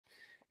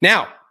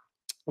Now,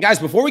 guys,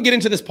 before we get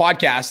into this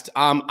podcast,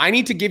 I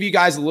need to give you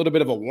guys a little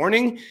bit of a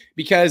warning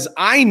because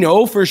I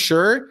know for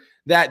sure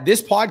that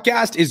this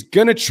podcast is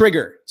going to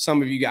trigger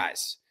some of you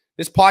guys.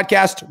 This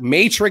podcast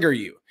may trigger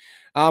you.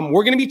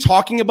 We're going to be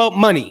talking about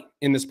money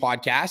in this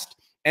podcast,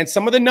 and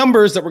some of the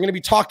numbers that we're going to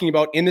be talking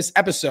about in this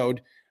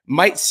episode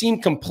might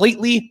seem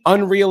completely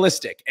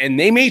unrealistic, and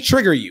they may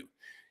trigger you.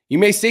 You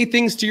may say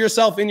things to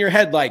yourself in your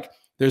head like,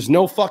 there's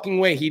no fucking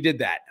way he did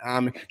that.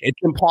 It's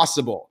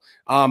impossible.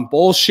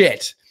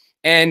 Bullshit.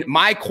 And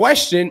my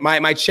question,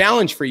 my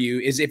challenge for you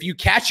is if you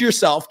catch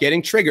yourself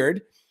getting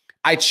triggered,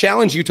 I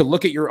challenge you to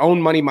look at your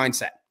own money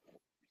mindset.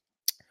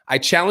 I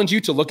challenge you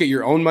to look at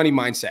your own money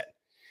mindset.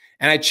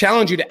 And I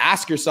challenge you to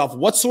ask yourself,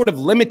 what sort of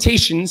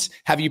limitations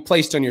have you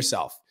placed on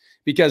yourself?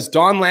 Because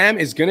Don Lam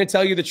is going to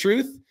tell you the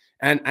truth,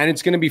 and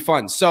it's going to be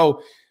fun.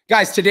 So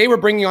guys, today we're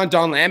bringing on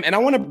Don Lam, and I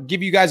want to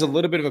give you guys a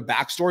little bit of a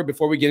backstory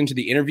before we get into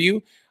the interview.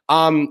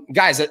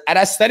 Guys, at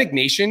Aesthetic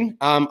Nation,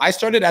 I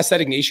started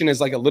Aesthetic Nation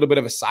as like a little bit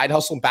of a side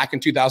hustle back in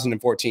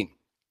 2014.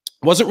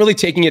 Wasn't really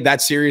taking it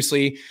that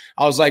seriously.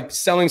 I was like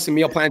selling some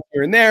meal plans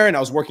here and there, and I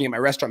was working at my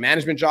restaurant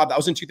management job. That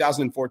was in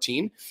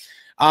 2014.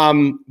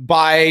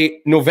 By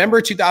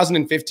November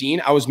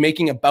 2015, I was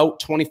making about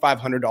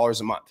 $2,500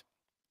 a month.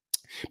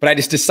 But I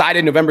just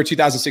decided November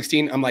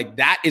 2016, I'm like,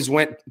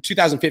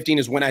 2015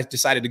 is when I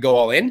decided to go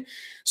all in.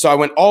 So I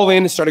went all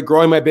in, started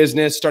growing my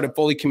business, started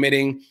fully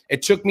committing.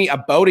 It took me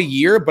about a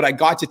year, but I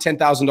got to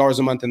 $10,000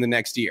 a month in the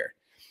next year.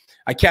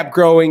 I kept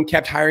growing,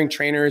 kept hiring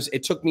trainers.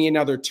 It took me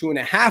another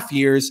 2.5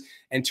 years,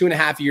 and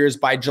 2.5 years,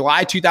 by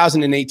July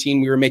 2018,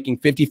 we were making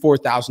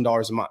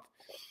 $54,000 a month.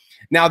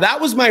 Now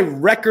that was my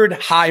record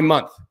high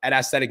month at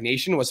Aesthetic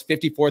Nation, was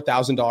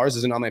 $54,000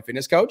 as an online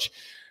fitness coach.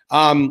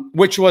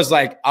 Which was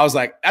like, I was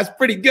like, that's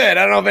pretty good.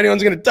 I don't know if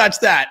anyone's going to touch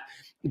that.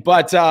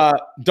 But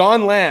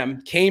Don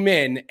Lam came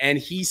in and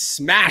he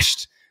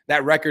smashed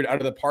that record out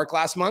of the park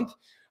last month.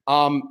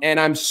 And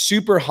I'm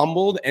super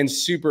humbled and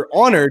super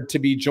honored to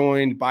be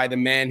joined by the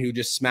man who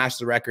just smashed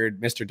the record,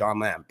 Mr. Don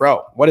Lam.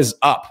 Bro, what is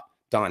up,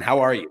 Don? How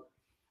are you?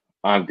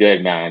 I'm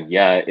good, man.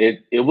 Yeah,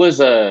 it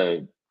was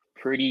a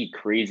pretty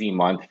crazy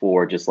month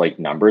for just like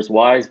numbers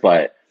wise,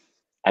 but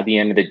at the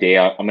end of the day,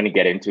 I'm going to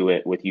get into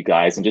it with you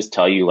guys and just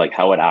tell you like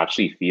how it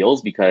actually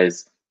feels,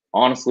 because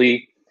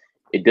honestly,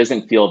 it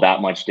doesn't feel that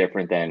much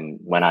different than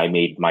when I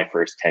made my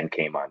first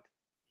 10K month.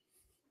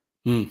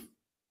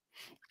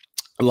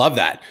 I love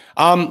that.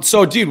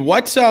 So dude,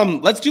 let's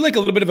do like a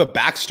little bit of a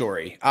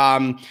backstory.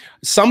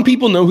 Some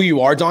people know who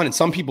you are, Don, and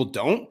some people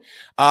don't.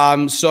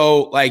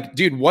 So like,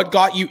 dude, what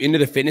got you into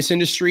the fitness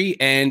industry,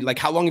 and like,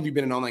 how long have you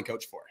been an online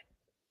coach for?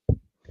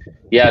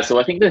 Yeah, so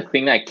I think the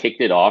thing that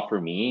kicked it off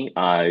for me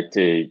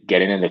to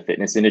get into the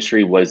fitness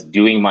industry was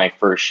doing my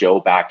first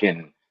show back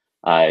in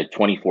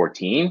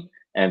 2014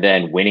 and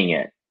then winning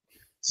it.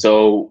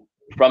 So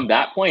from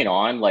that point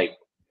on, like,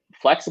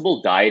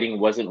 flexible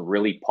dieting wasn't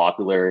really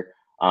popular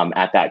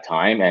at that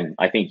time. And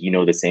I think you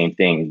know the same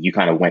thing. You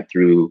kind of went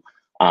through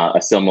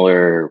a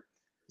similar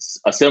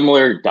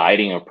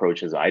dieting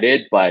approach as I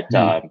did. But,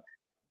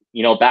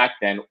 you know, back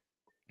then,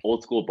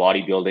 old school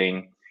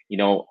bodybuilding, you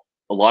know,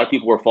 a lot of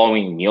people were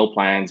following meal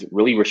plans,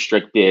 really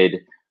restricted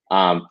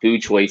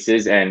food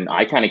choices. And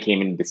I kind of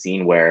came into the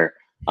scene where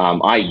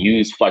I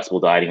used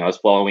flexible dieting. I was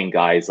following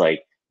guys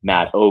like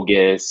Matt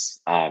Ogus,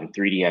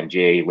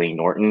 3DMJ, Lane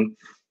Norton,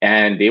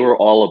 and they were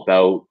all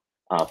about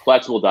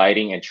flexible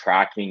dieting and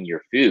tracking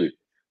your food.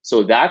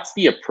 So that's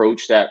the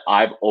approach that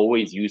I've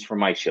always used for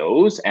my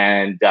shows.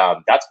 And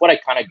that's what I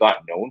kind of got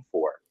known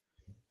for.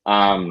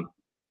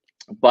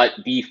 But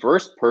the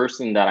first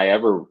person that I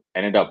ever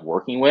ended up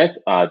working with,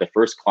 the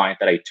first client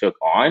that I took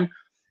on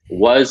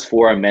was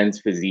for a men's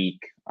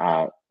physique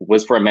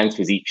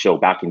show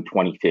back in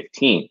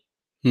 2015.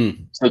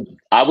 So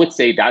I would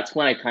say that's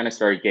when I kind of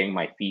started getting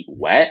my feet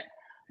wet,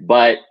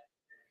 but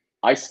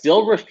I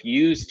still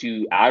refused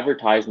to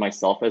advertise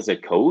myself as a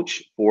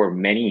coach for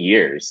many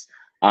years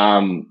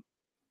because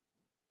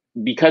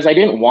I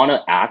didn't want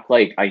to act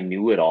like I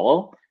knew it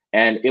all.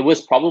 And it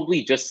was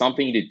probably just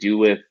something to do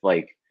with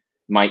like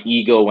my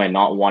ego and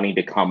not wanting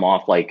to come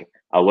off like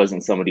I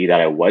wasn't somebody that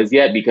I was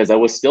yet, because I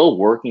was still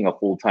working a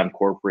full-time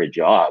corporate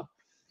job.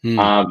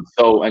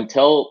 So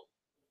until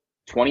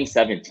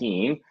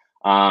 2017,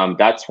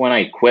 that's when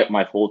I quit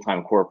my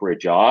full-time corporate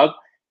job.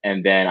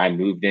 And then I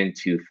moved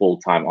into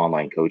full-time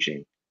online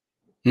coaching.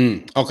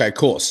 Okay,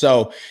 cool.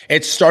 So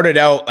it started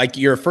out like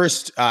your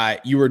first,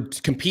 you were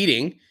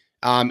competing.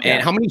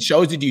 And how many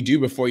shows did you do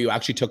before you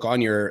actually took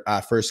on your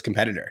first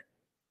competitor?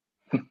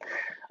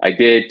 I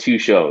did 2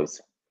 shows.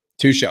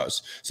 2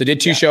 shows. So did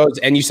 2 shows,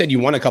 and you said you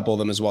won a couple of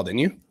them as well, didn't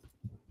you?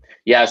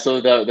 Yeah. So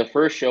the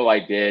first show I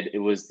did, it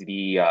was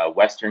the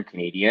Western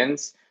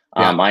Canadians.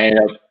 I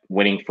ended up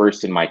winning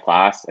first in my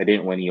class. I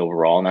didn't win the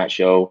overall in that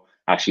show.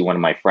 Actually, one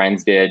of my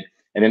friends did.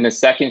 And then the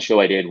second show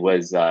I did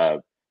was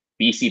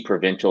BC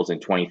Provincials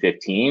in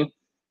 2015.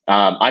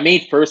 I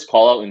made first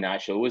call out in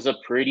that show. It was that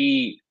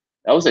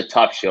was a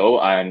tough show.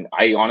 And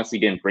I honestly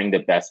didn't bring the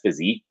best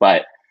physique,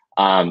 but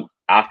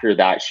after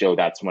that show,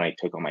 that's when I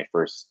took on my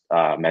first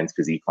men's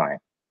physique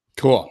client.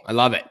 Cool. I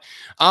love it.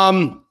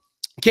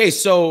 Okay.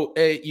 So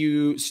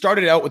you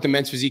started out with the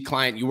men's physique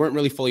client. You weren't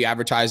really fully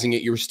advertising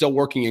it. You were still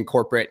working in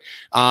corporate.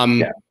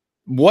 Yeah.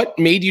 What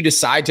made you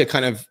decide to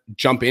kind of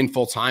jump in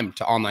full time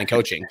to online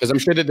coaching? Because I'm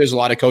sure that there's a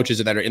lot of coaches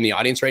that are in the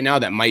audience right now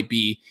that might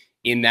be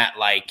in that,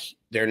 like,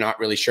 they're not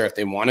really sure if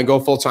they want to go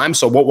full time.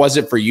 So what was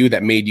it for you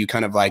that made you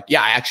kind of like,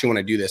 yeah, I actually want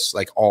to do this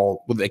like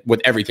all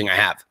with everything I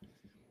have?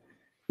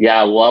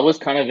 Yeah, well, I was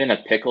kind of in a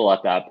pickle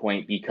at that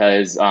point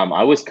because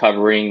I was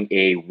covering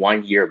a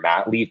 1 year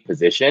mat leave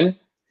position,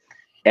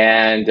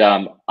 and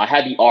I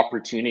had the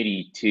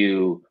opportunity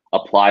to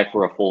apply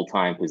for a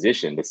full-time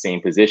position, the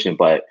same position,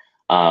 but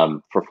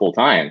for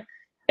full-time.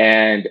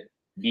 And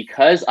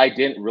because I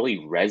didn't really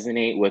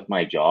resonate with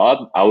my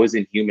job, I was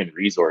in human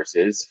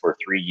resources for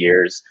 3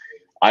 years.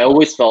 I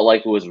always felt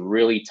like it was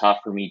really tough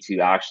for me to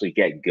actually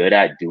get good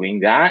at doing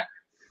that.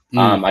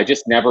 I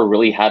just never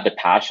really had the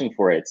passion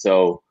for it.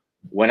 So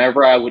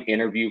whenever I would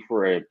interview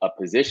for a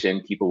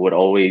position, people would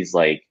always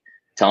like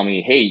tell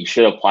me, "Hey, you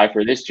should apply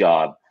for this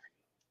job."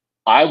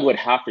 I would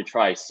have to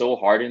try so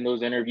hard in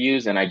those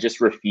interviews, and I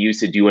just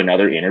refused to do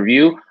another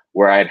interview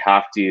where I'd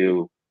have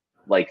to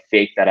like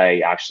fake that I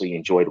actually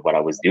enjoyed what I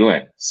was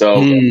doing.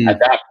 So at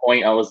that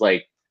point, I was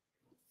like,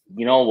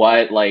 you know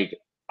what, like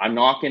I'm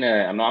not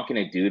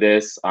gonna do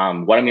this.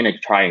 What I'm gonna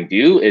try and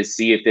do is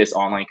see if this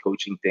online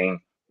coaching thing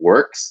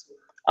works.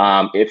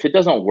 If it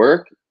doesn't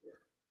work,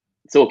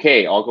 it's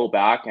okay. I'll go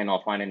back and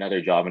I'll find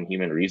another job in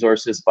human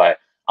resources, but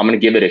I'm gonna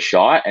give it a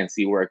shot and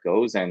see where it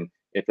goes. And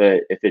if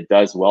it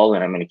does well,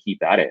 then I'm gonna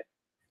keep at it.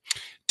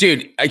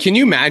 Dude, can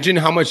you imagine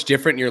how much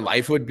different your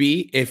life would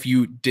be if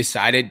you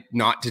decided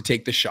not to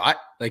take the shot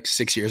like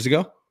 6 years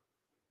ago?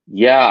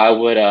 Yeah, I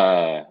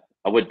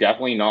would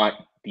definitely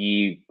not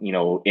be,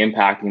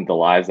 impacting the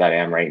lives that I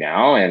am right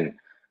now. And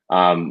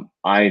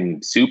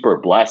I'm super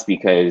blessed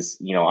because,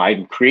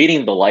 I'm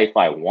creating the life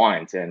I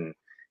want. And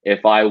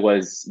if I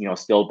was,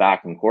 still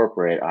back in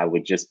corporate, I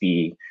would just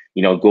be,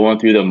 going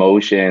through the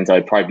motions.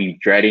 I'd probably be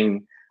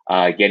dreading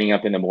getting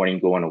up in the morning,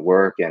 going to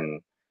work, and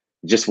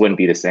it just wouldn't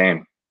be the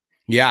same.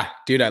 Yeah,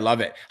 dude, I love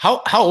it.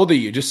 How old are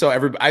you? Just so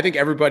I think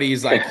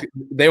everybody's like,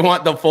 they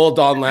want the full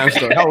Don Lam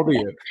story. How old are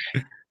you?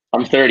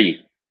 I'm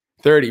 30.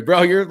 30,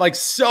 bro. You're like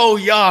so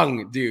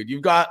young, dude.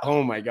 You've got,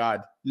 oh my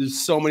God,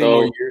 there's so many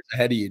more So, years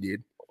ahead of you,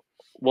 dude.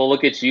 well,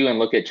 look at you and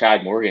look at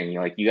Chad Morgan.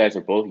 You guys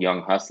are both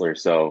young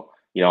hustlers. So,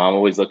 I'm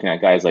always looking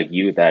at guys like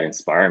you that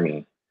inspire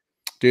me.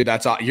 Dude,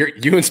 that's all.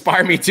 You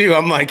inspire me too.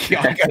 I'm like, yo,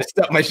 I gotta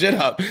step my shit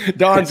up.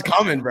 Don's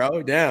coming,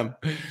 bro. Damn.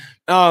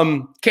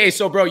 Okay,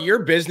 so bro, your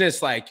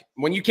business, like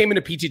when you came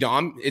into PT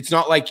Dom, it's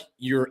not like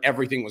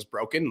everything was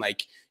broken.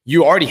 Like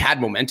you already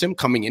had momentum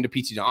coming into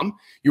PT Dom.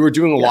 You were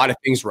doing a lot of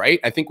things right.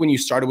 I think when you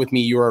started with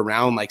me, you were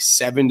around like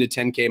 7 to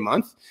 10K a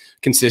month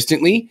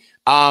consistently.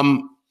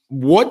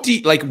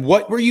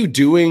 What were you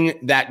doing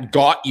that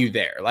got you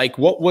there? Like,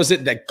 what was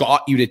it that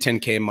got you to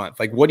 10K a month?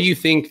 Like, what do you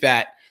think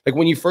that, like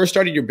when you first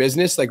started your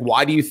business, like,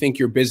 why do you think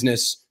your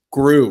business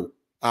grew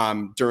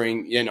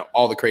during,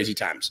 all the crazy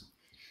times?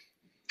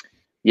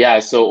 Yeah,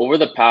 so over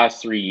the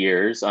past 3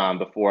 years,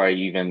 before I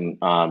even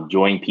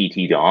joined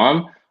PT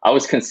Dom, I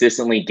was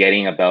consistently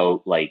getting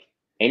about like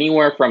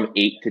anywhere from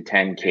 8 to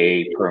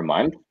 10K per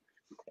month.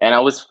 And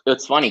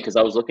it's funny because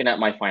I was looking at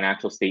my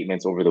financial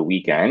statements over the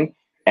weekend,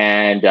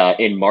 and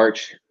in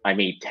March I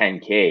made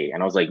 10K,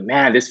 and I was like,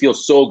 man, this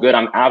feels so good.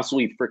 I'm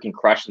absolutely freaking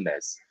crushing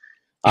this.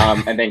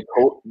 And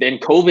then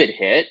COVID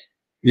hit,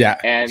 Yeah.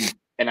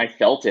 and I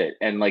felt it.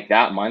 And like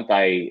that month,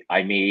 I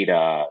made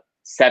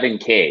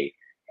 7K,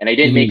 and I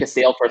didn't make a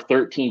sale for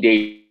 13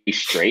 days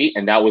straight,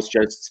 and that was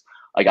just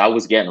like I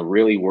was getting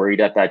really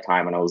worried at that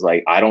time, and I was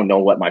like, I don't know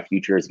what my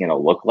future is gonna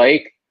look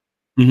like.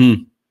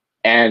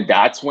 And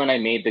that's when I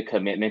made the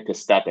commitment to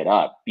step it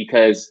up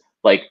because,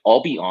 like,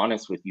 I'll be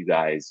honest with you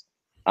guys.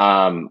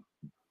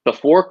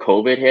 Before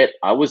COVID hit,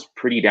 I was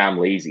pretty damn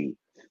lazy.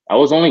 I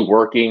was only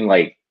working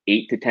like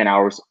 8 to 10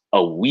 hours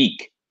a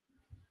week.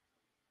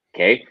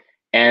 Okay.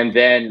 And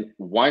then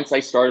once I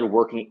started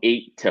working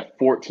 8 to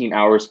 14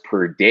 hours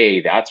per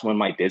day, that's when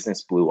my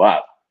business blew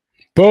up.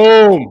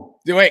 Boom.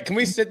 Wait, can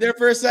we sit there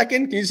for a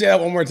second? Can you say that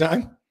one more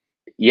time?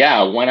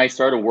 Yeah. When I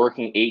started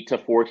working 8 to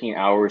 14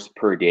 hours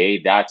per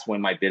day, that's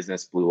when my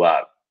business blew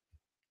up.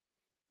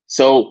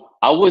 So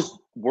I was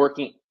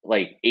working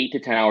like 8 to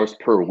 10 hours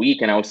per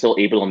week, and I was still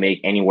able to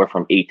make anywhere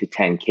from 8 to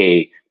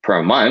 10K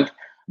per month.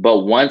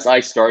 But once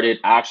I started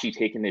actually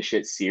taking this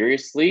shit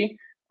seriously,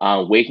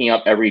 waking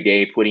up every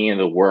day, putting in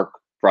the work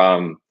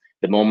from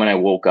the moment I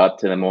woke up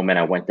to the moment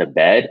I went to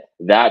bed,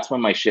 that's when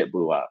my shit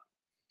blew up.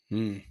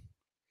 I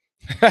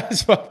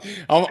just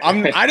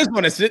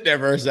want to sit there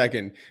for a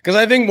second because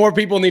I think more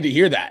people need to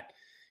hear that.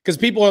 Because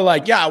people are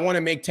like, yeah, I want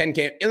to make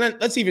 10K. And then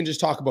let's even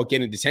just talk about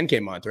getting to 10K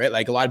a month, right?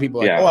 Like a lot of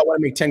people are like, oh, I want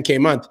to make 10K a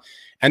month.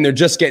 And they're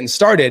just getting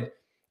started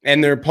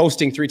and they're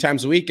posting 3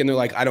 times a week. And they're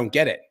like, I don't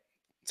get it.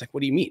 It's like,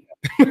 what do you mean?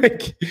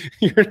 Like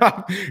you're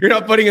not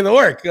putting in the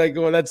work. Like,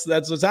 well, that's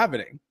what's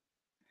happening.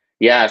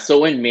 Yeah.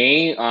 So in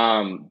May,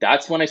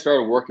 that's when I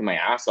started working my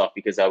ass off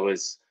because I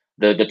was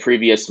the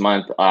previous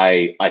month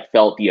I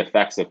felt the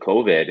effects of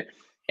COVID.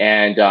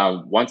 And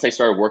once I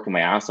started working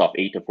my ass off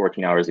 8 to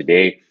 14 hours a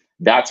day,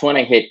 that's when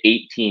I hit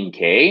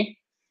 18K.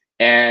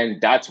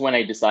 And that's when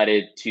I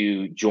decided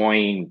to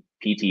join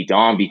PT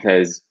Dom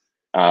because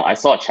I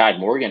saw Chad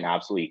Morgan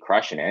absolutely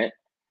crushing it.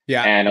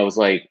 Yeah. And I was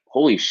like,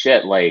 holy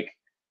shit, like,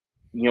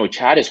 you know,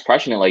 Chad is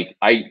crushing it. Like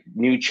I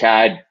knew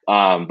Chad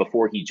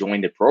before he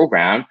joined the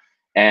program.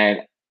 And,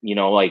 you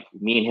know, like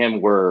me and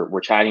him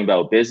were chatting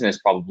about business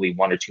probably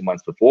 1 or 2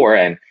 months before.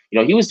 And, you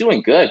know, he was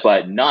doing good,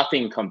 but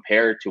nothing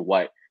compared to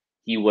what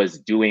he was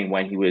doing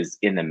when he was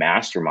in the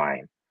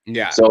mastermind.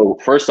 Yeah. So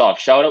first off,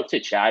 shout out to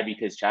Chad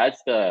because Chad's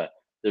the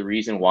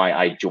reason why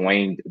I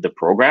joined the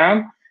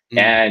program.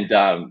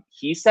 And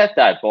he set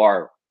that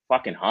bar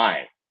fucking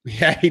high.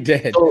 Yeah, he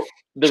did. So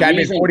Chad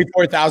made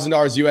 $44,000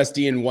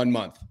 USD in 1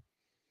 month.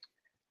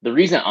 The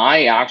reason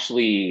I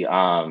actually,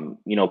 you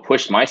know,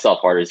 pushed myself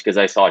harder is because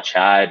I saw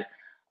Chad,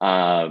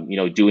 you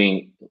know,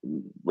 doing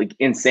like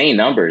insane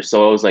numbers.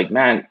 So I was like,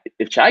 man,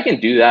 if Chad can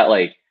do that,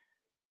 like,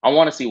 I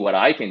want to see what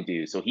I can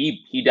do. So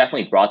he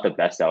definitely brought the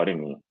best out of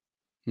me.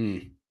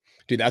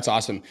 Dude, that's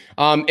awesome.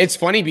 It's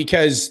funny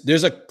because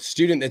there's a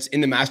student that's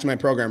in the mastermind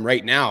program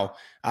right now,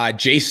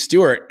 Jay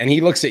Stewart, and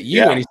he looks at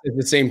you and he says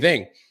the same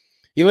thing.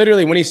 He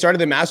literally, when he started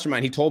the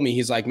mastermind, he told me,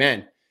 he's like,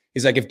 man,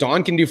 he's like, if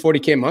Don can do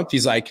 40K a month,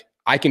 he's like,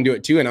 I can do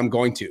it too. And I'm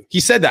going to. He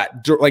said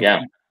that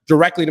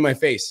directly to my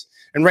face.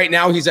 And right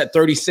now he's at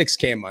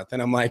 36K a month.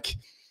 And I'm like,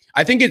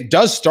 I think it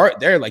does start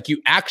there. Like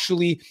you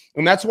actually,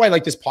 and that's why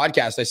like this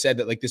podcast, I said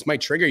that like this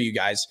might trigger you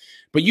guys,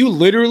 but you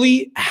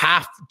literally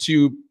have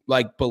to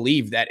like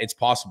believe that it's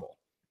possible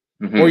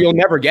or you'll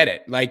never get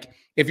it. Like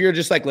if you're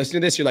just like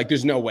listening to this, you're like,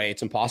 there's no way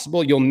it's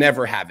impossible. You'll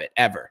never have it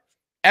ever.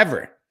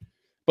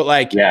 But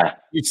like,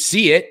 you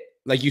see it,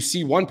 like you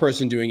see one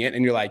person doing it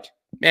and you're like,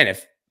 man,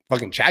 if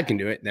fucking Chad can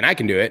do it, then I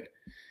can do it.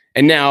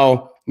 And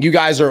now you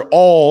guys are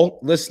all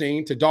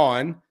listening to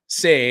Don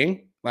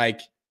saying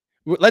like,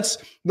 let's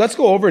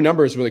go over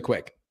numbers really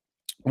quick.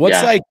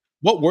 What's like,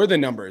 what were the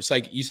numbers?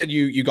 Like you said,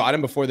 you got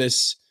them before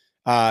this,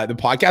 the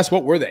podcast.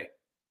 What were they?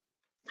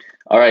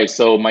 All right.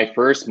 So my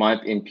first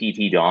month in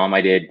PT Dom,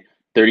 I did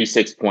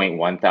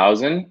 36.1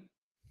 thousand.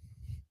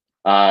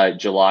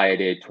 July, I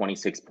did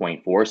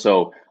 26.4.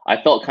 So I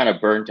felt kind of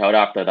burnt out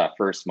after that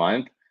first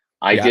month.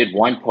 I did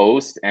one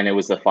post and it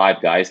was the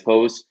 5 guys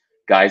post.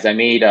 Guys, I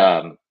made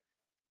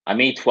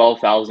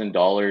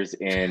 $12,000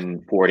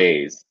 in 4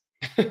 days.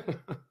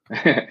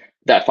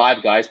 That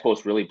 5 guys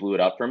post really blew it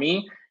up for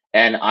me.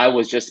 And I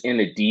was just in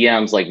the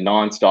DMs like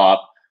nonstop,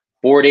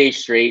 4 days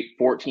straight,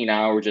 14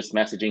 hours, just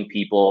messaging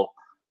people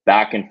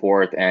back and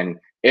forth. And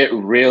it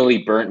really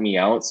burnt me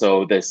out.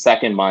 So the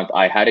second month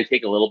I had to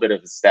take a little bit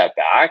of a step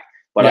back,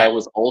 but I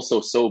was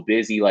also so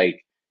busy,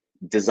 like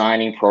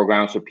designing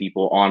programs for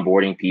people,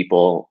 onboarding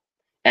people.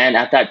 And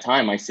at that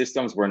time, my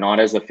systems were not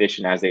as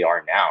efficient as they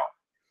are now.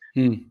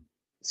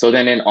 So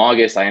then in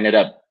August, I ended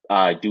up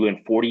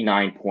doing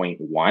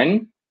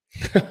 49.1.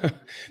 That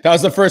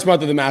was the first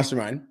month of the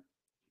mastermind.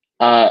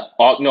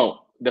 No,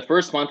 the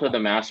first month of the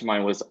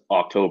mastermind was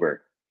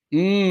October.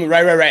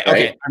 Right.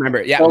 Okay, I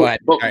remember. Yeah, so, go ahead.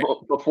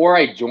 Before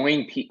I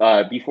joined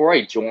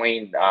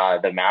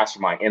the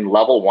mastermind in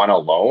level 1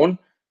 alone,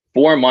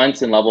 4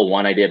 months in level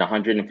 1, I did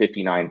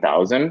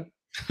 159,000.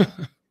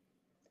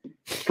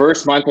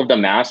 First month of the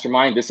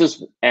mastermind,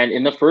 and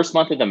in the first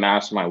month of the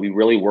mastermind, we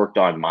really worked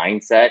on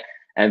mindset,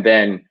 and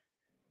then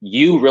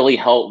you really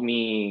helped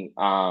me,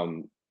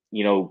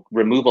 you know,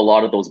 remove a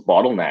lot of those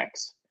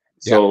bottlenecks.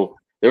 So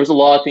there was a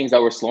lot of things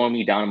that were slowing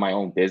me down in my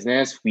own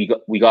business. We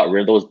got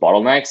rid of those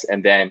bottlenecks,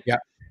 and then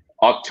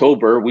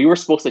October, we were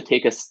supposed to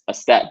take a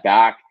step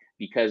back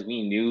because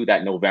we knew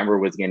that November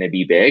was going to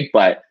be big,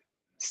 but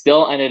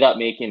still ended up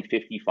making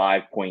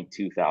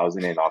 55.2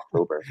 thousand in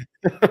October.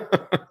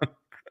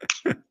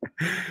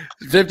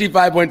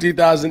 55.2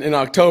 thousand in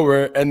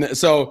October. And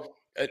so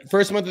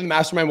first month of the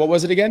mastermind, what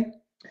was it again?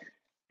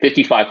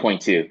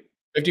 55.2.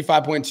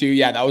 55.2.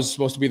 Yeah, that was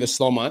supposed to be the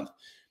slow month.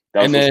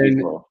 That was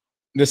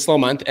the slow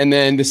month. And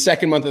then the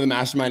second month of the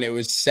mastermind, it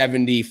was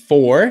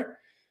 74.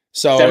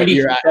 So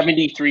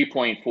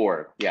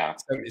 73.4. Yeah.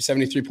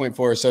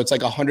 73.4. So it's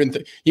like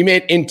 100. You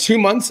made in 2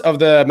 months of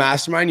the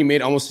mastermind, you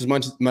made almost as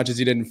much as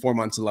you did in 4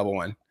 months of level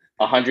 1.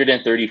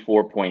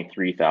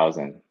 134.3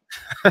 thousand.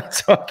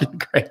 That's fucking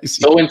crazy.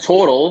 So in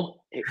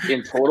total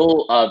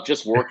of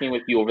just working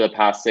with you over the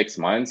past 6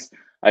 months,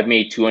 I've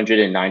made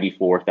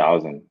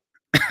 294,000.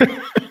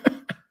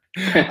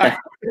 I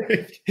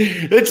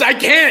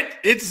can't.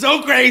 It's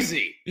so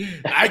crazy.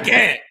 I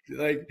can't.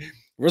 Like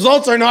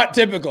results are not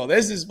typical.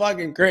 This is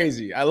fucking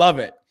crazy. I love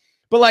it.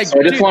 But like, so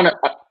I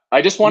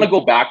just want to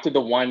go back to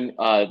the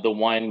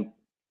one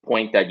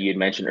point that you had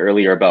mentioned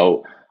earlier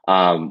about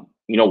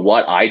you know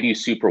what I do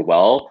super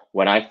well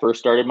when I first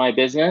started my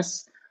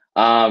business.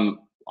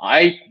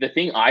 The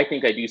thing I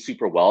think I do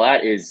super well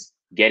at is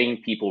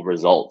getting people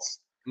results.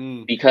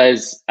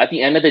 Because at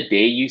the end of the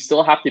day, you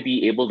still have to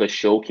be able to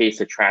showcase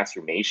a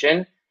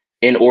transformation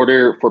in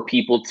order for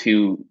people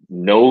to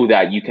know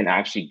that you can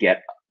actually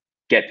get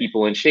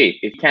people in shape.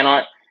 If you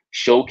cannot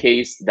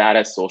showcase that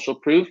as social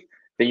proof,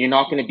 then you're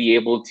not going to be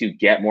able to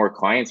get more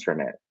clients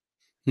from it.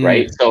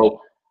 Right. So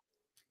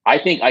I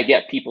think I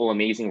get people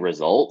amazing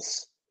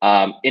results.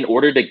 In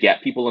order to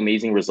get people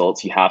amazing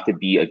results, you have to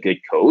be a good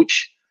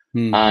coach.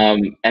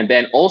 And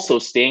then also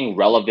staying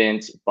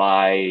relevant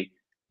by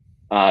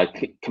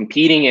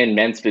competing in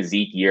men's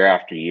physique year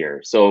after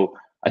year. So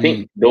I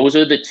think those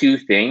are the two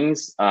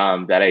things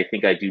that I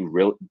think I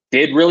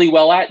did really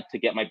well at to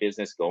get my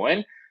business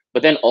going.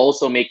 But then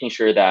also making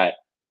sure that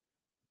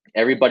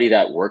everybody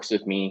that works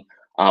with me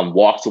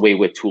walks away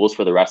with tools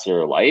for the rest of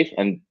their life.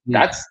 And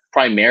that's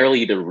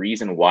primarily the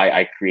reason why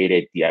I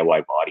created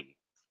DIY Body.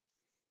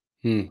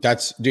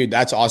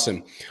 That's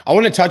awesome. I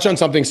want to touch on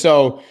something.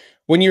 So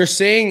when you're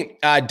saying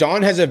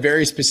Don has a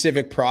very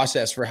specific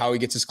process for how he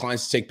gets his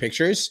clients to take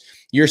pictures,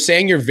 you're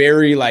saying you're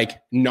very like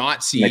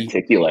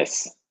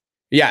meticulous.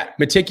 Yeah,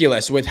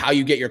 meticulous with how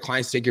you get your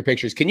clients to take your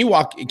pictures. Can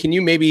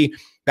you maybe,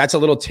 that's a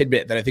little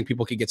tidbit that I think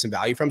people could get some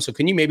value from. So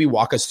can you maybe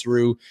walk us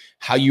through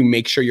how you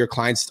make sure your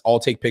clients all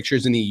take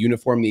pictures in the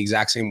uniform the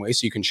exact same way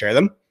so you can share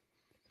them?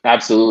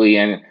 Absolutely.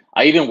 And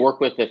I even work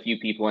with a few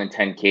people in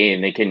 10K,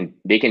 and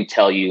they can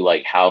tell you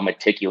like how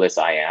meticulous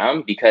I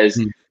am, because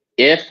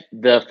if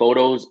the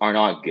photos are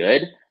not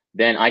good,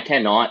 then I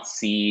cannot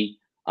see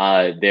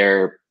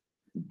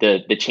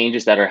the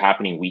changes that are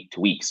happening week to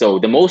week. So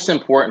the most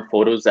important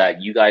photos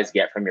that you guys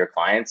get from your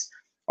clients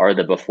are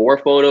the before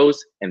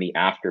photos and the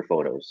after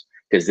photos,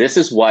 because this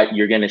is what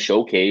you're going to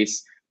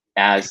showcase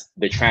as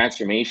the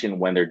transformation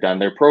when they're done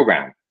their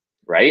program,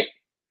 right?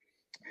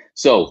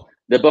 So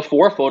the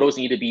before photos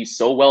need to be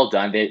so well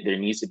done that there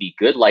needs to be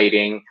good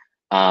lighting.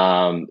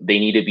 They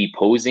need to be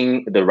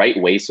posing the right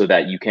way so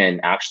that you can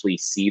actually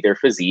see their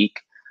physique.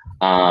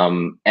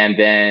 And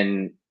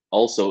then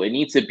also it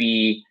needs to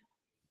be,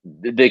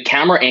 the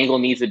camera angle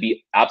needs to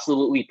be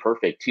absolutely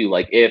perfect too.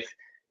 Like if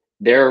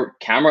their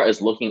camera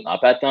is looking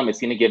up at them, it's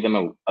going to give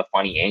them a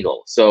funny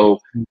angle. So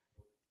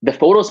the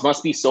photos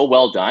must be so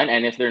well done.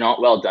 And if they're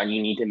not well done,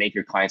 you need to make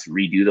your clients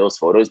redo those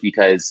photos,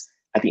 because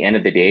at the end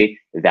of the day,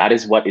 that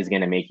is what is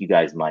going to make you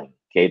guys money.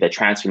 Okay. The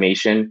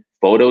transformation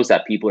photos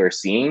that people are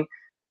seeing,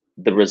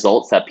 the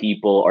results that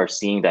people are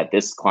seeing that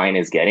this client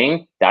is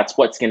getting, that's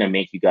what's going to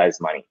make you guys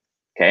money.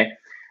 Okay.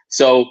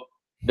 So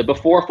the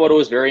before photo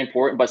is very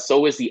important, but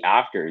so is the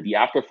after. The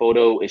after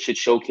photo, it should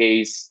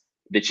showcase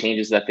the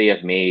changes that they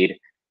have made.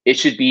 It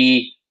should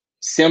be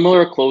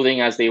similar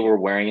clothing as they were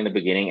wearing in the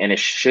beginning, and it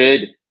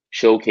should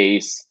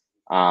showcase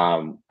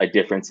a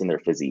difference in their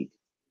physique.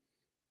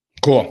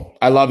 Cool.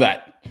 I love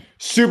that.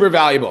 Super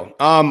valuable.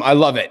 I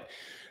love it.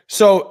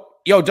 So,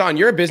 Don,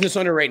 you're a business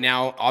owner right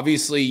now.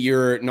 Obviously,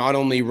 you're not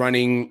only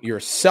running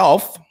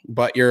yourself,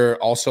 but you're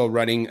also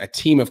running a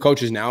team of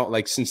coaches now.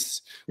 Like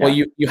well,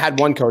 you had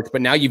one coach,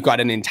 but now you've got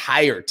an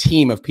entire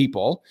team of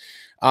people.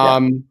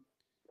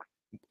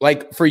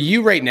 Like for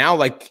you right now,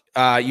 like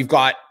you've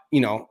got,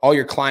 all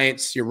your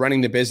clients, you're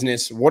running the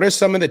business. What are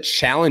some of the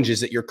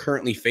challenges that you're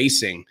currently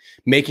facing,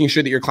 making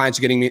sure that your clients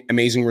are getting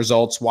amazing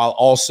results while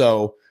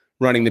also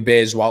running the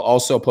biz, while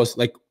also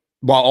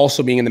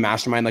being in the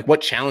mastermind? Like what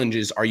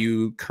challenges are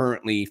you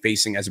currently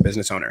facing as a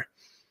business owner?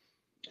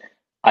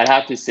 I'd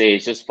have to say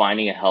it's just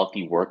finding a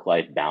healthy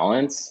work-life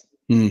balance.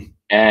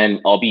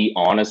 And I'll be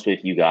honest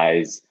with you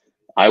guys,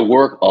 I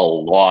work a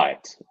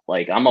lot.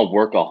 Like I'm a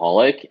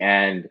workaholic,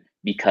 and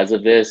because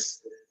of this,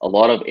 a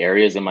lot of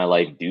areas in my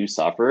life do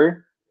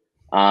suffer.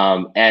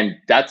 And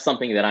that's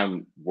something that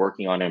I'm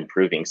working on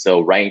improving.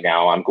 So right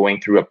now I'm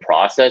going through a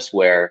process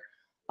where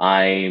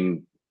I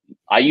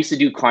used to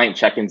do client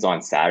check-ins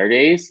on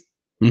Saturdays.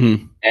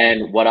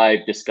 And what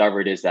I've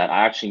discovered is that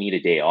I actually need a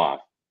day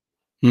off.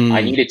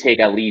 I need to take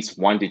at least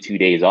 1 to 2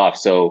 days off.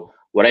 So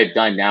what I've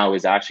done now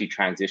is actually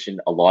transitioned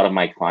a lot of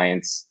my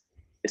clients,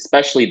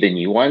 especially the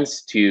new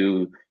ones,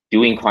 to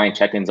doing client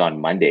check-ins on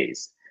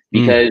Mondays.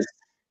 Because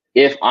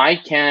if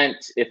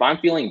I'm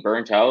feeling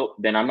burnt out,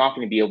 then I'm not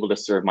going to be able to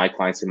serve my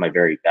clients in my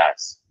very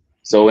best.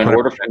 So in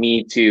order for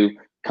me to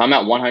come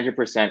at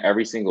 100%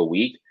 every single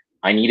week,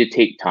 I need to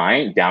take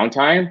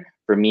downtime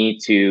for me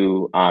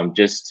to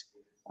just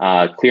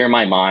clear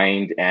my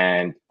mind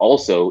and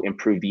also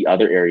improve the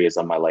other areas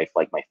of my life,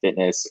 like my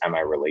fitness and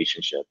my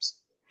relationships.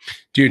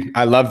 Dude,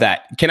 I love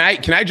that. Can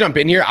I jump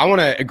in here? I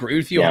want to agree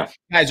with you.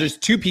 Guys, there's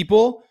two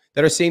people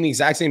that are saying the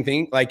exact same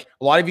thing. Like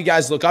a lot of you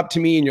guys look up to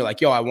me and you're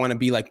like, I want to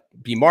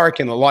be Mark.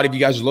 And a lot of you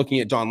guys are looking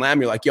at Don Lam.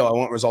 You're like, I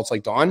want results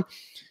like Don.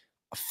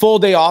 A full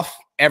day off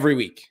every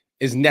week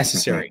is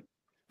necessary.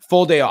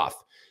 Full day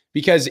off.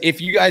 Because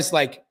if you guys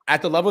like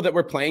at the level that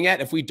we're playing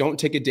at, if we don't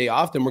take a day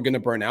off, then we're going to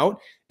burn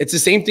out. It's the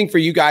same thing for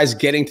you guys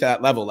getting to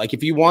that level. Like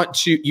if you want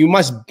to, you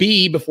must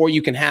be before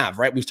you can have,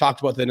 right? We've talked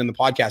about that in the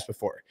podcast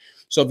before.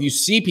 So if you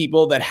see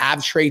people that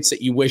have traits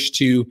that you wish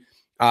to,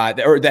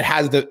 or that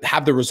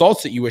have the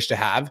results that you wish to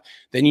have,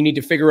 then you need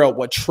to figure out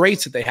what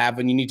traits that they have,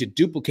 and you need to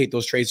duplicate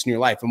those traits in your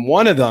life. And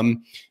one of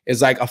them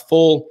is like a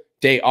full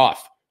day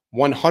off,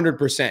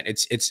 100%.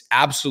 It's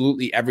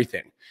absolutely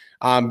everything.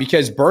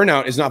 Because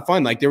burnout is not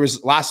fun. Like there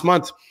was last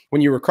month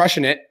when you were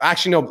crushing it.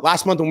 Actually, no,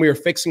 last month when we were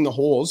fixing the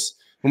holes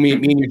when me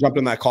and you jumped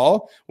on that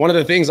call, one of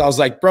the things I was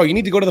like, bro, you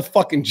need to go to the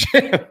fucking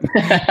gym.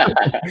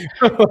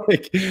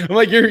 I'm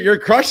like, you're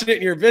crushing it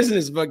in your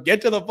business, but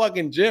get to the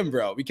fucking gym,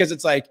 bro. Because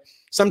it's like,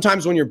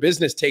 sometimes when your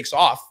business takes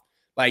off,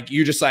 like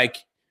you're just like,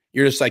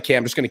 okay,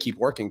 I'm just going to keep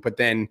working. But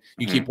then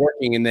you keep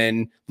working, and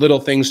then little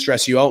things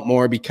stress you out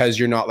more because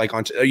you're not like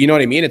on, you know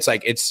what I mean? It's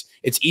like, it's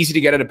easy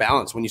to get out of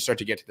balance when you start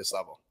to get to this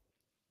level.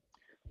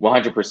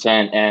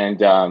 100%.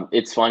 And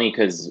it's funny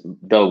because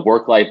the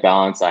work-life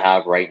balance I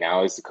have right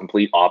now is the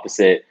complete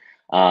opposite.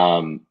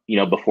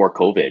 Before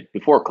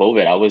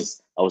COVID, I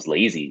was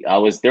lazy.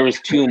 There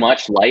was too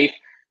much life,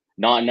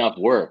 not enough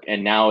work.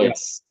 And now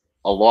it's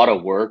a lot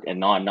of work and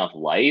not enough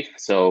life.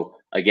 So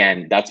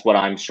again, that's what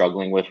I'm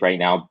struggling with right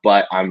now,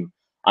 but I'm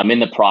in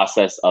the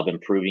process of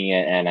improving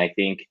it. And I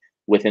think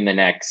within the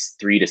next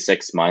 3 to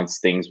 6 months,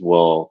 things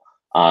will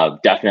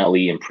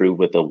definitely improve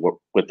with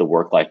the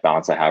work-life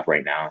balance I have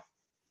right now.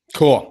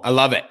 Cool. I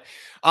love it.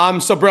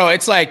 So bro, I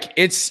think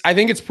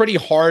it's pretty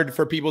hard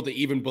for people to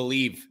even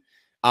believe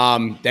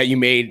that you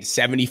made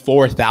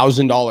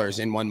 $74,000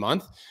 in 1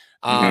 month.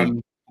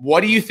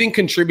 What do you think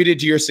contributed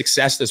to your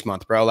success this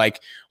month, bro?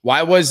 Like,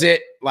 why was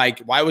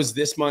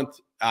this month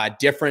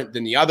different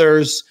than the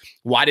others?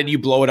 Why did you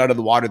blow it out of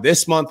the water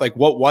this month? Like,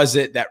 what was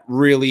it that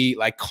really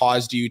like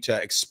caused you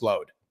to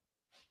explode?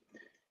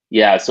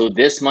 Yeah. So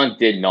this month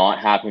did not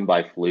happen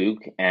by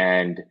fluke.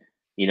 And,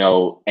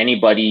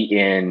 anybody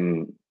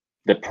in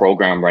the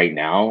program right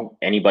now,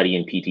 anybody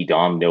in PT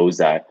Dom knows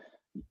that,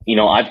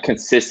 I've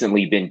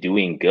consistently been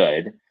doing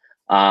good.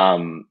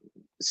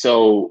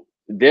 So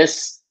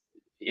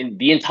in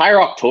the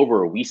entire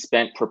October, we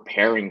spent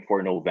preparing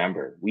for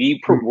November.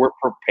 Were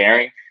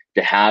preparing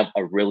to have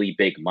a really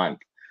big month.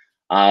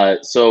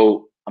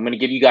 So I'm going to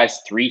give you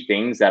guys 3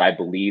 things that I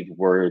believe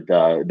were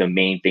the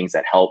main things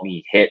that helped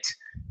me hit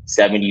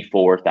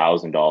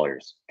 $74,000.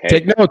 Okay.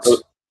 Take notes. So,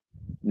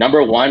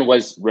 number 1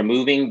 was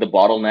removing the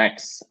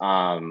bottlenecks,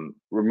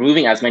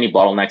 removing as many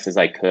bottlenecks as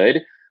I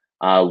could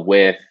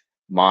with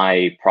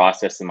my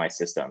process and my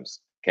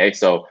systems. Okay.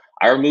 So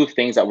I removed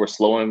things that were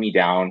slowing me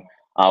down.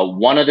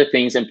 One of the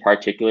things in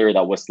particular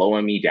that was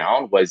slowing me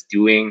down was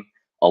doing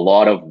a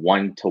lot of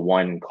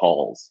one-to-one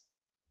calls.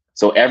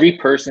 So every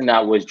person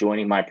that was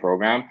joining my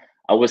program,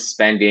 I was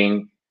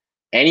spending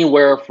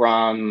anywhere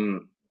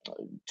from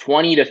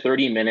 20 to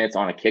 30 minutes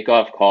on a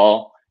kickoff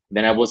call.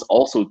 Then I was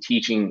also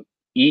teaching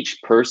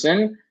each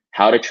person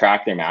how to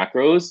track their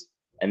macros.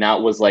 And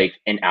that was like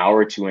an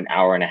hour to an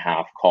hour and a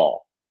half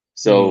call.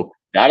 So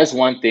that is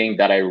one thing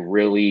that I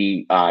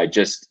really I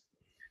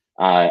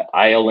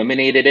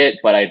eliminated it,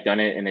 but I've done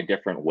it in a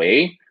different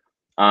way.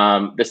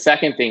 The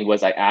second thing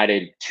was I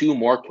added 2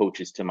 more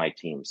coaches to my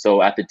team.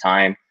 So at the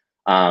time,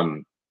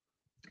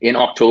 in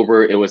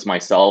October, it was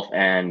myself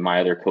and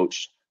my other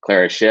coach,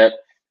 Clara Ship.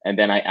 And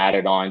then I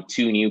added on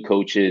 2 new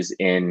coaches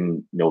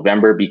in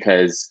November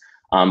because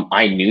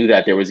I knew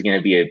that there was going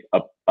to be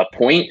a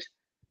point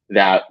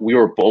that we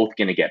were both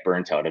going to get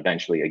burnt out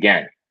eventually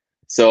again.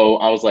 So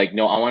I was like,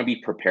 no, I want to be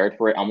prepared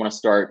for it. I want to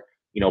start,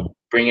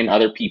 bringing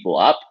other people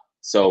up.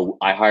 So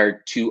I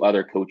hired 2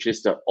 other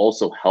coaches to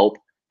also help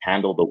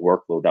handle the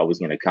workload that was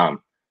going to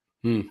come.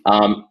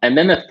 And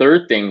then the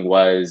third thing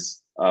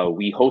was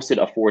we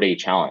hosted a 4-day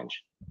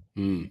challenge.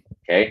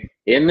 Okay.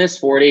 In this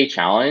 4-day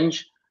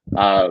challenge,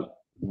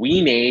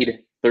 we made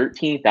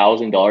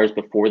 $13,000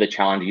 before the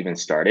challenge even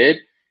started.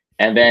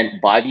 And then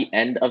by the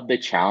end of the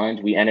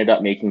challenge, we ended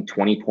up making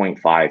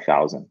 $20.5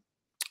 thousand.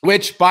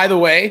 Which, by the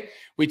way,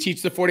 we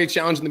teach the 4-day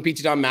challenge in the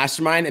PT Dom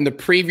Mastermind, and the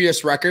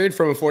previous record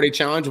from a 4-day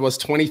challenge was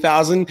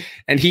 20,000.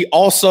 And he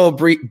also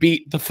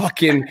beat the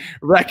fucking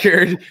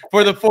record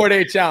for the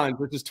 4-day challenge,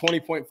 which is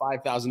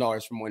 $20.5 thousand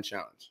from one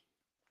challenge.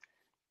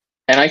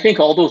 And I think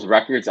all those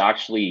records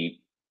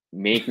actually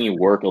make me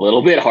work a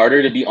little bit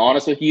harder, to be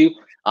honest with you.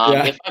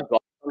 If I've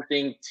got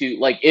something to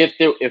like,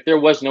 if there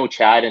was no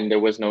Chad and there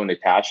was no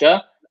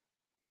Natasha,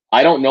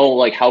 I don't know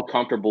like how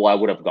comfortable I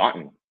would have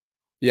gotten.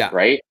 Yeah.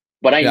 Right.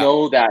 But I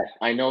know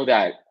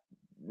that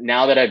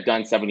now that I've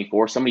done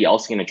 74, somebody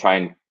else is going to try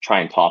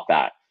and top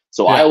that.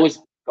 So I always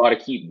got to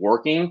keep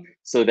working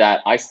so that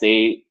I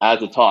stay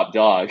as a top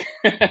dog.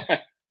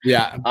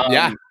 Yeah.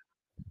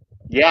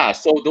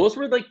 So those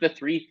were like the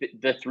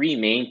three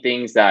main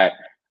things that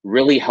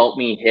really helped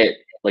me hit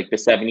like the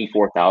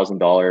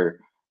 $74,000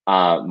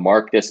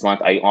 mark this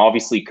month. I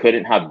obviously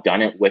couldn't have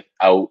done it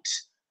without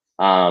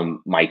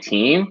my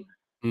team.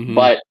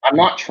 But I'm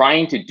not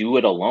trying to do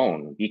it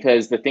alone,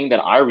 because the thing that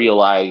I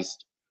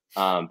realized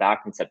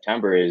back in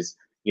September is,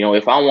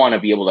 if I want to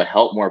be able to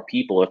help more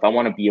people, if I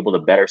want to be able to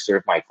better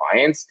serve my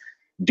clients,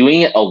 doing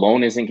it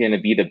alone isn't going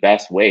to be the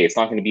best way. It's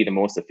not going to be the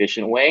most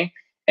efficient way.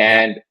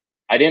 And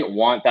I didn't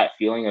want that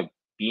feeling of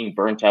being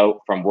burnt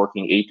out from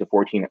working 8 to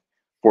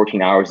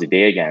 14 hours a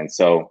day again.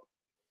 So,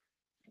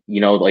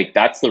 like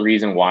that's the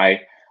reason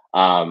why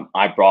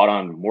I brought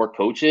on more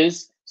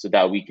coaches so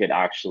that we could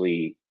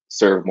actually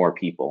serve more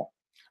people.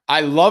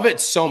 I love it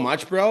so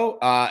much, bro.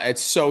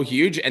 It's so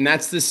huge. And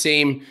that's the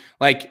same,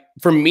 like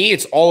for me,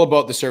 it's all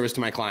about the service to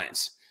my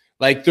clients.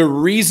 Like the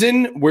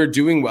reason we're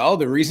doing well,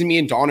 the reason me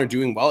and Don are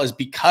doing well is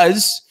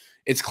because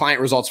it's client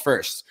results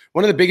first.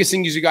 One of the biggest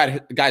things you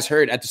guys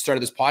heard at the start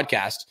of this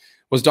podcast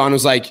was Don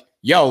was like,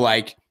 yo,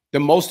 like the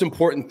most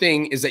important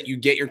thing is that you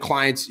get your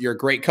clients, you're a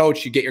great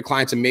coach, you get your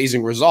clients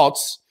amazing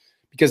results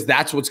because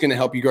that's what's going to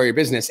help you grow your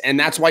business. And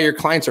that's why your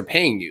clients are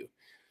paying you.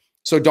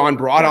 So Don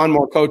brought on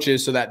more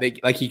coaches so that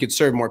he could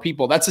serve more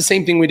people. That's the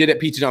same thing we did at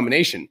PT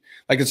Domination.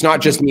 Like it's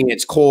not just me,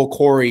 it's Cole,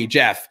 Corey,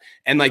 Jeff.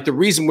 And like the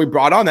reason we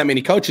brought on that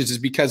many coaches is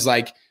because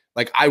like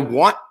I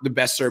want the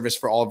best service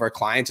for all of our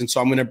clients. And so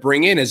I'm going to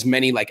bring in as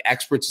many like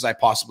experts as I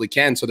possibly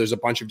can. So there's a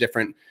bunch of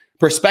different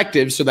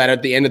perspectives so that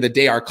at the end of the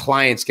day, our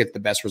clients get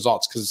the best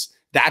results. Cause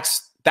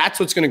that's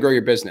what's going to grow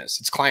your business.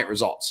 It's client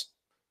results.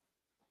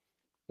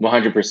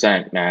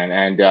 100%, man.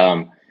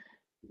 And,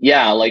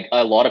 yeah, like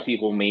a lot of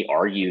people may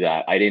argue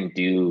that I didn't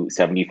do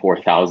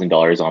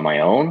 $74,000 on my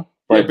own,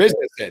 but your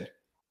business did.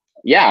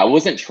 Yeah, I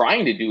wasn't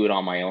trying to do it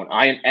on my own.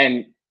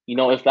 And you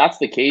know, if that's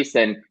the case,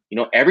 then you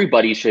know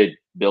everybody should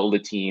build a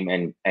team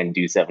and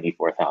do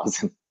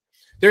 74,000.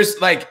 There's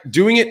like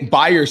doing it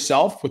by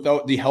yourself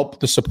without the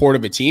help, the support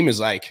of a team is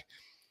like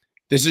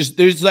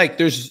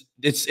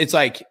it's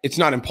like it's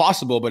not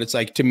impossible, but it's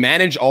like to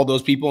manage all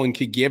those people and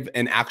to give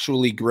an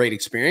actually great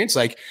experience.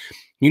 Like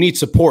you need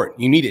support,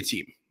 you need a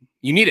team.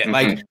 You need it.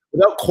 Like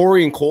without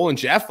Corey and Cole and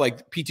Jeff,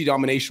 like PT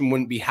Domination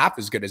wouldn't be half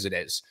as good as it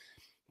is.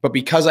 But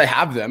because I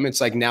have them, it's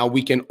like now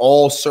we can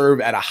all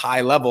serve at a high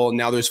level.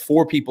 Now there's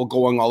 4 people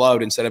going all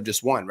out instead of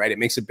just 1, right? It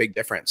makes a big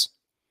difference.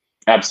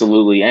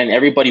 Absolutely. And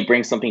everybody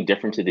brings something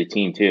different to the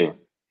team too.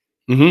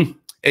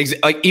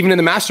 Like even in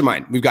the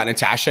mastermind, we've got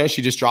Natasha.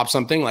 She just dropped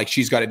something. Like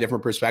she's got a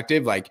different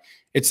perspective. Like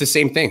it's the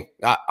same thing,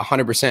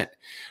 100%.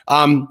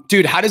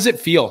 Dude, how does it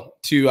feel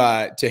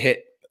to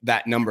hit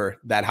that number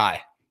that high?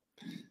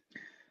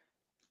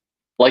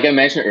 Like I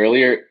mentioned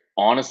earlier,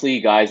 honestly,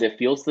 guys, it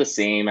feels the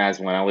same as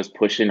when I was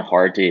pushing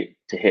hard to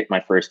hit my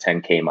first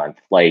 10K month.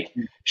 Like,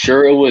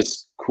 sure, it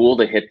was cool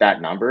to hit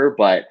that number,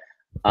 but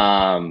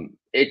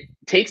it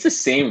takes the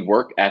same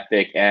work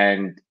ethic.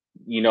 And,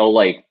 you know,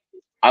 like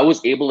I was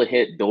able to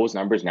hit those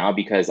numbers now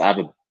because I have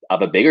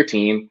a bigger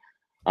team.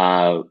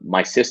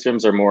 My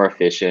systems are more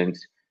efficient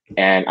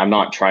and I'm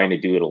not trying to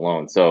do it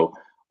alone. So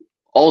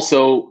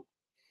also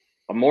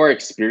I'm more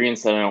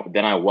experienced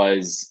than I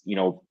was, you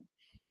know,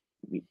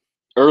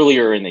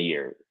 earlier in the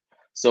year.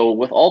 So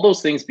with all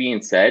those things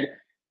being said,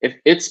 if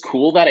it's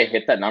cool that I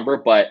hit that number,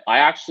 but I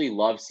actually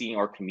love seeing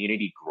our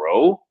community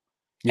grow.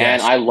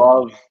 Yes. And I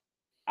love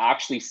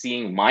actually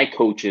seeing my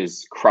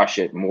coaches crush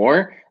it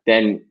more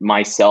than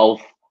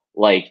myself,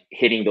 like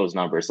hitting those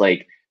numbers.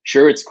 Like,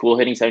 sure, it's cool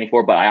hitting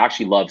 74, but I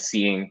actually love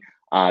seeing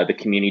the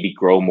community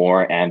grow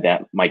more and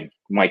that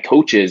my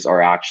coaches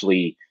are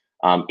actually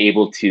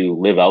able to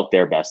live out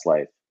their best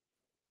life.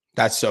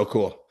 That's so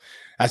cool.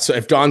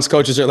 If Don's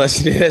coaches are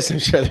listening to this, I'm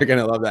sure they're going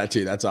to love that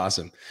too. That's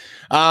awesome.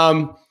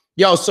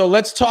 So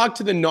let's talk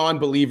to the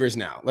non-believers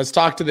now. Let's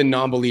talk to the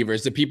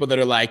non-believers, the people that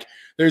are like,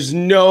 there's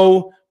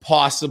no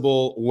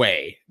possible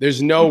way.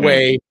 There's no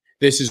way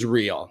this is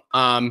real.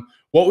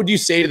 What would you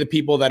say to the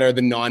people that are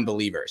the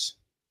non-believers?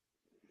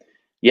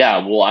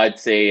 Yeah, well, I'd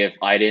say if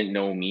I didn't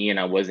know me and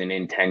I wasn't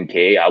in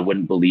 10K, I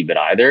wouldn't believe it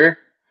either.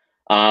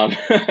 And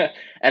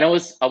I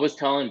was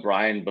telling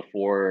Brian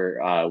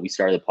before we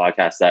started the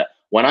podcast that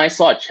when I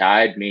saw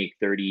Chad make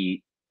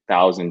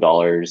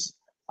 $30,000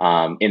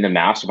 in the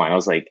mastermind, I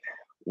was like,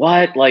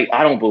 what? Like,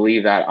 I don't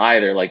believe that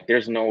either. Like,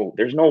 there's no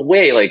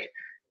way. Like,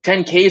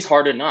 10K is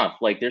hard enough.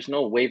 Like, there's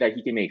no way that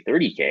he can make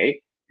 30K.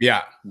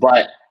 Yeah.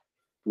 But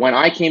when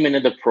I came into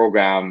the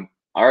program,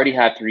 I already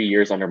had 3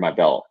 years under my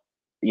belt.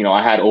 You know,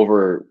 I had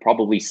over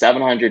probably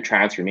 700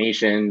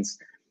 transformations,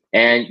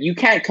 and you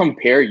can't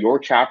compare your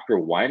chapter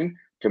 1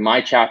 to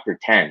my chapter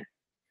 10.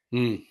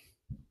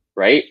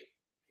 Right?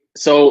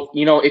 So,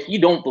 you know, if you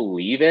don't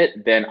believe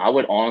it, then I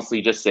would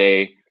honestly just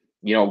say,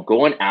 you know,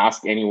 go and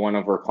ask any one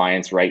of our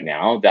clients right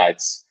now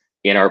that's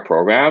in our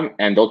program,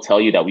 and they'll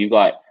tell you that we've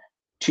got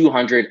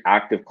 200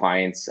 active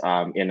clients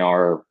in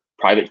our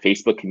private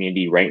Facebook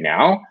community right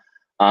now.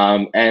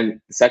 And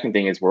the second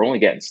thing is we're only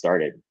getting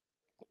started.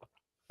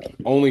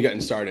 Only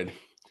getting started.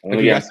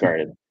 Only getting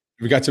started.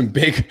 We got some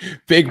big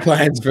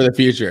plans for the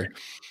future.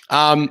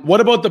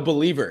 What about the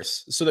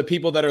believers? So the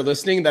people that are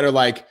listening that are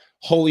like,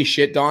 holy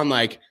shit, Don,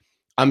 like,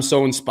 I'm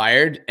so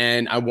inspired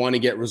and I want to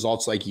get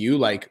results like you.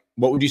 Like,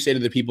 what would you say to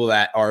the people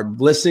that are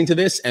listening to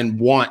this and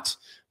want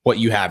what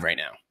you have right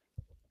now?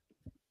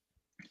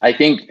 I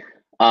think,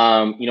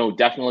 you know,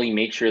 definitely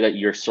make sure that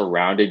you're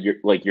surrounding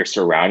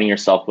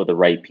yourself with the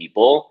right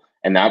people.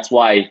 And that's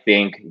why I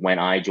think when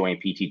I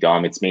joined PT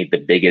Dom, it's made the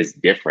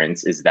biggest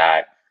difference is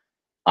that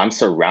I'm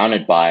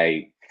surrounded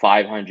by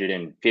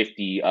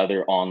 550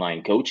 other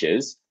online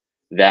coaches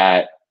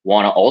that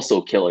want to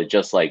also kill it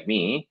just like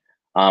me.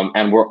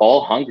 And we're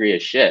all hungry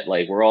as shit.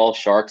 Like, we're all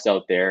sharks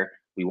out there.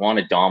 We want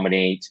to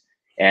dominate.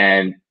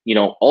 And, you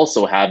know,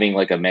 also having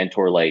like a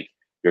mentor like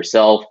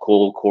yourself,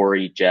 Cole,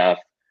 Corey, Jeff,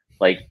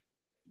 like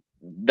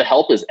the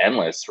help is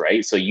endless,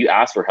 right? So you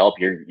ask for help,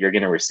 you're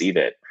going to receive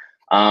it.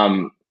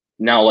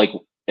 Now, like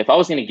if I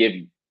was going to give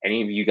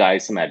any of you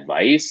guys some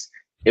advice,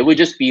 it would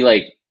just be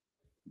like,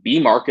 be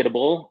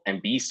marketable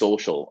and be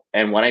social.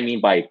 And what I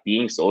mean by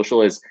being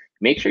social is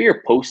make sure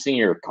you're posting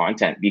your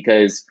content,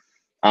 because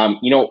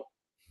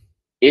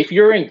if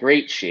you're in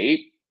great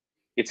shape,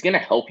 it's going to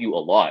help you a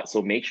lot.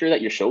 So make sure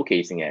that you're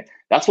showcasing it.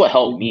 That's what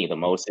helped me the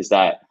most, is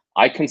that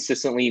I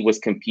consistently was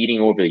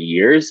competing over the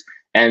years.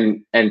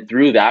 And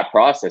through that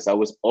process, I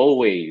was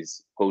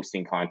always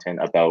posting content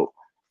about,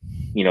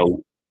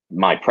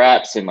 my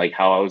preps and like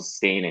how I was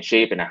staying in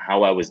shape and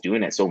how I was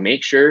doing it. So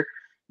make sure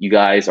you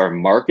guys are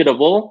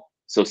marketable.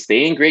 So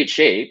stay in great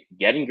shape,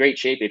 get in great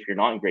shape if you're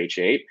not in great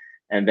shape,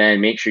 and then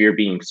make sure you're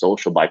being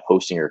social by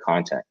posting your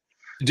content.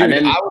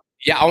 Dude,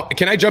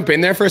 can I jump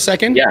in there for a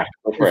second? Yeah,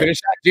 go for it.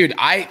 Dude,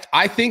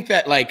 I think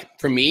that, like,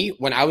 for me,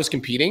 when I was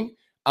competing,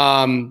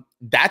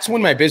 that's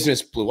when my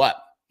business blew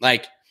up.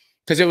 Like,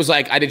 because it was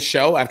like I did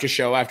show after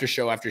show after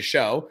show after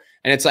show.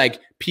 And it's like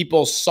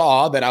people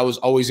saw that I was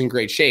always in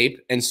great shape.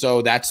 And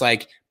so that's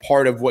like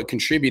part of what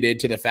contributed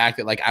to the fact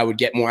that like I would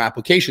get more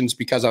applications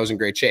because I was in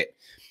great shape.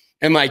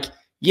 And like,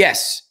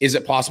 yes, is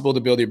it possible to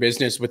build your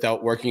business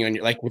without working on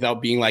your, like, without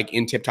being like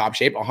in tip top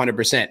shape?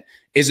 100%.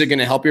 Is it going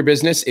to help your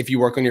business if you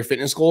work on your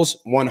fitness goals?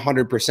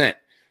 100%.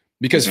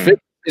 Because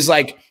fitness is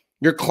like,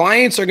 your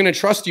clients are going to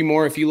trust you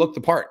more if you look the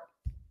part.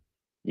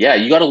 Yeah,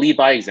 you got to lead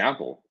by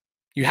example.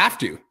 You have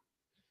to.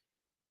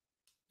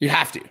 You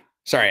have to.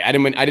 Sorry, I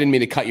didn't mean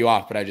to cut you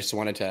off, but I just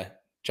wanted to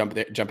jump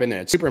in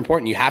there. It's super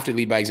important. You have to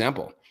lead by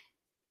example.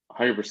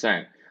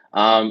 100%.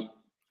 I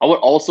would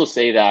also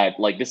say that,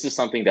 like, this is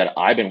something that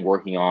I've been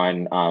working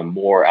on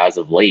more as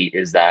of late,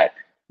 is that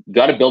you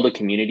got to build a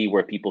community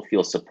where people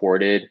feel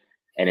supported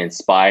and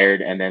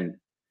inspired, and then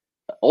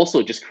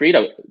also just create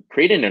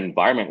an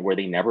environment where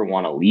they never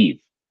want to leave.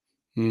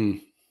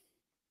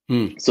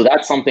 So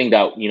that's something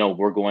that,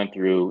 we're going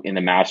through in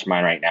the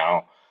mastermind right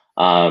now.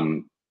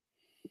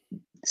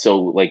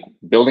 So like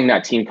building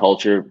that team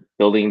culture,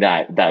 building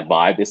that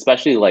vibe,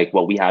 especially like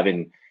what we have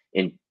in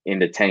the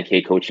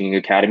 10K Coaching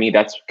Academy.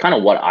 That's kind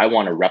of what I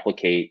want to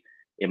replicate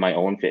in my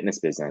own fitness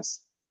business.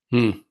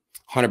 100%.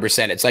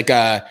 It's like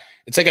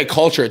a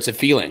culture. It's a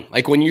feeling.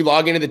 Like when you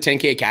log into the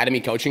 10K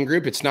Academy coaching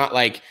group, it's not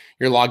like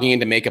you're logging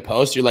in to make a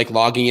post. You're like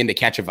logging in to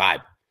catch a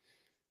vibe.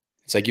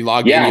 It's like you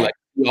log in, you like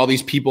all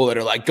these people that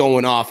are like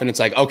going off, and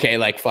it's like, okay,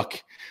 like,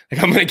 fuck,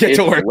 like I'm going to get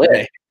to work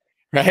today.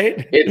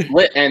 Right? It's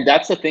lit. And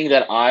that's the thing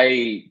that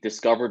I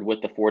discovered with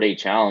the 4-day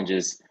challenge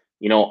is,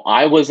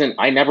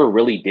 I never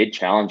really did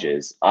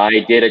challenges.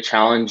 I did a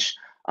challenge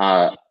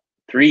 3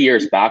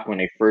 years back when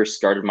I first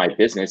started my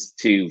business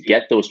to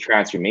get those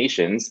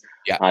transformations,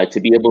 to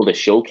be able to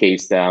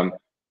showcase them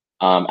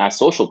as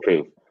social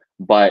proof.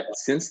 But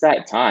since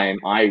that time,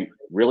 I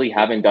really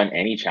haven't done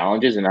any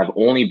challenges, and I've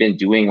only been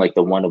doing like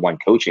the one-to-one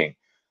coaching.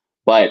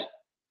 But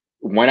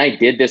when I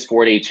did this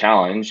 4-day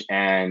challenge,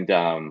 and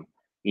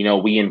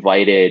we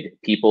invited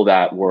people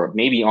that were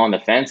maybe on the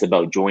fence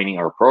about joining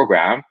our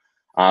program.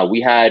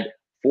 We had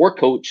 4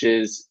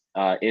 coaches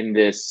in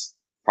this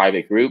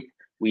private group.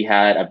 We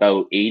had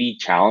about 80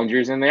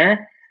 challengers in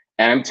there.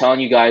 And I'm telling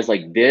you guys,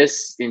 like,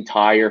 this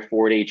entire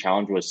 4-day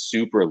challenge was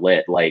super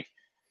lit. Like,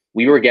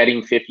 we were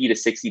getting 50 to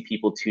 60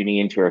 people tuning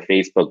into our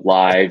Facebook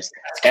lives.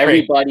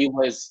 Everybody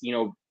was,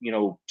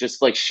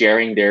 just like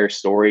sharing their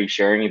story,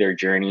 sharing their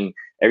journey.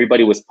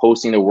 Everybody was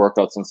posting their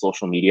workouts on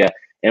social media,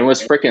 and it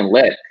was freaking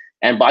lit.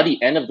 And by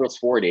the end of those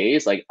 4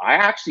 days, like, I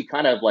actually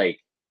kind of like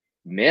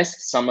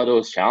missed some of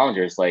those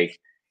challengers. Like,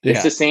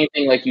 it's the same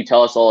thing, like you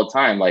tell us all the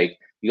time, like,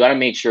 you got to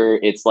make sure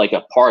it's like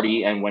a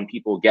party. And when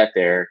people get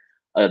there,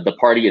 the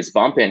party is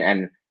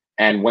bumping.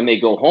 And when they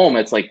go home,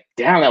 it's like,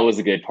 damn, that was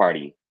a good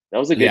party. That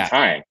was a good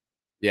time.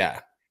 Yeah.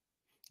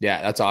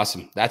 Yeah. That's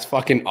awesome. That's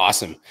fucking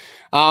awesome.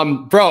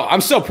 Bro,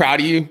 I'm so proud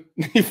of you.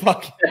 You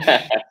fucking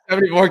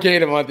 74K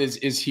in a month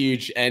is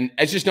huge. And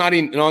it's just not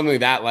only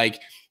that, like,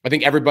 I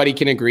think everybody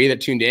can agree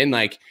that tuned in,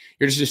 like,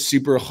 you're just a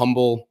super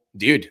humble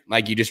dude.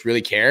 Like, you just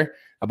really care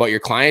about your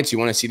clients. You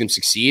want to see them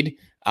succeed.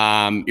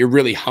 You're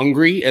really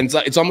hungry. And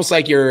it's almost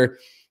like you're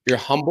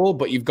humble,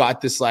 but you've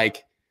got this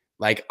like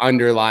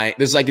underlying,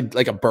 there's like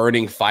a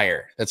burning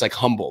fire that's like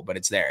humble, but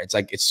it's there. It's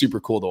like, it's super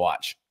cool to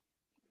watch.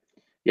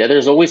 Yeah,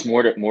 there's always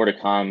more to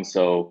come.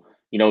 So,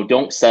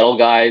 don't settle,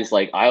 guys.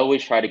 Like, I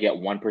always try to get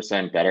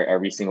 1% better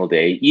every single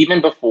day. Even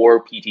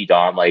before PT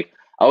Don, like,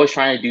 I was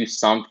trying to do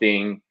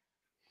something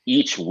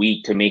each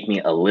week to make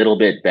me a little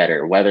bit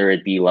better, whether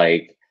it be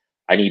like,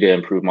 I need to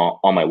improve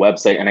on my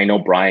website. And I know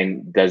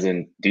Brian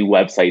doesn't do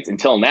websites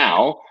until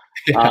now,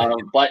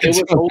 but it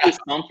was always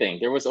something.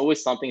 There was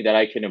always something that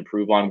I could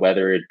improve on,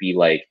 whether it be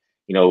like,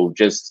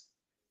 just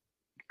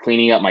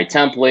cleaning up my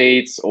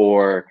templates,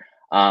 or,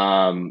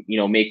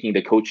 making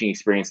the coaching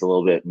experience a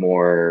little bit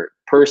more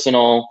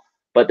personal.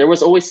 But there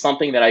was always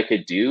something that I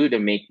could do to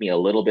make me a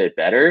little bit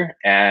better.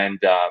 And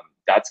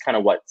that's kind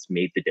of what's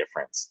made the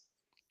difference.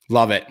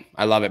 Love it.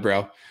 I love it,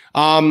 bro.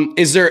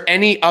 Is there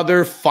any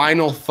other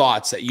final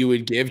thoughts that you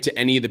would give to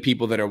any of the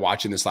people that are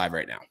watching this live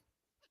right now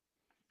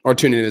or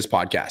tuning into this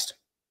podcast?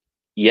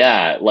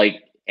 Yeah,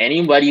 like,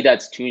 anybody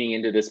that's tuning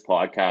into this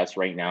podcast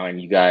right now,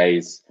 and you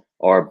guys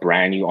or a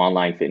brand new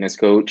online fitness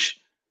coach,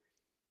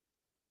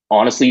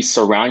 honestly,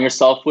 surround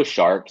yourself with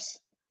sharks.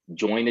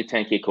 Join the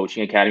 10K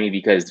Coaching Academy,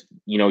 because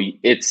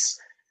it's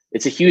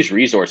a huge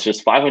resource.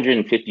 There's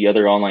 550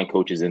 other online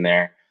coaches in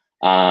there.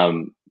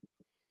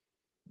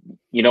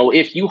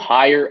 If you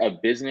hire a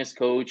business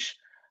coach,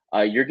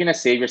 you're gonna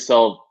save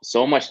yourself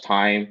so much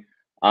time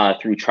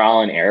through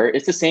trial and error.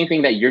 It's the same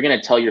thing that you're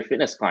gonna tell your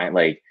fitness client,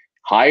 like,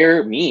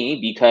 hire me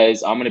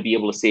because I'm gonna be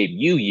able to save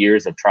you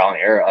years of trial and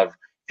error of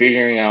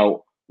figuring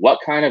out what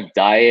kind of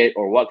diet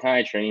or what kind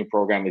of training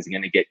program is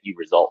gonna get you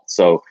results.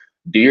 So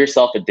do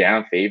yourself a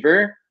damn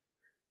favor.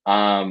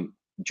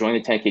 Join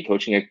the 10K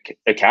Coaching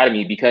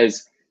Academy,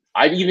 because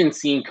I've even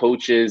seen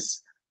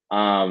coaches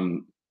that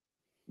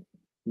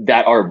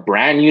are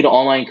brand new to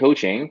online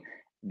coaching.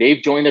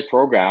 They've joined the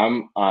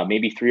program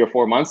maybe 3 or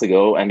 4 months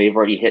ago, and they've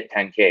already hit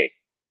 10K.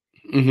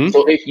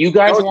 So if you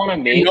guys want to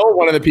make,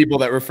 one of the people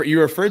that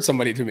referred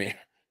somebody to me.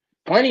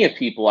 Plenty of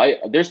people.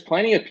 There's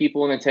plenty of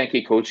people in the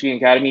 10K Coaching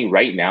Academy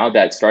right now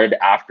that started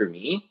after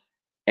me,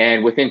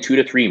 and within 2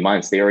 to 3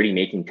 months, they're already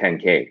making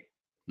 10K.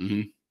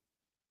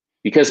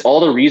 Because all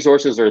the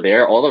resources are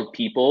there, all the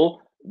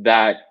people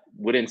that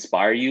would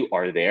inspire you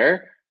are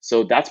there.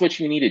 So that's what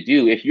you need to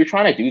do. If you're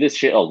trying to do this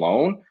shit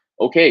alone,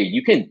 okay,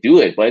 you can do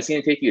it, but it's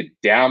going to take you a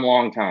damn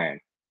long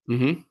time.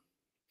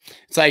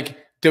 It's like,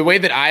 the way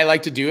that I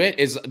like to do it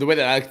is, the way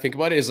that I like to think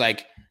about it is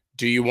like,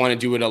 do you want to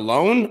do it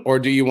alone or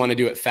do you want to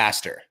do it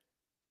faster?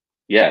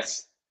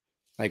 Yes.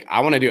 Like,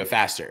 I want to do it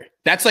faster.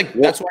 That's like,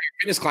 that's why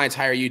your fitness clients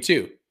hire you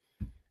too.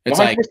 It's 100%.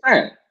 like,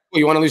 well,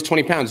 you want to lose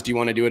 20 pounds. Do you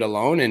want to do it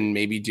alone and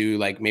maybe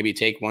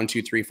take 1,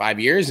 2, 3, 5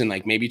 years and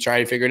like maybe try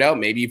to figure it out?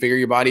 Maybe you figure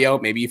your body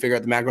out. Maybe you figure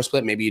out the macro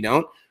split. Maybe you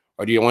don't.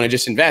 Or do you want to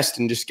just invest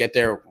and just get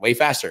there way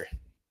faster?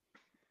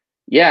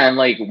 Yeah. And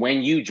like,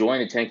 when you join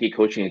the 10K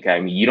Coaching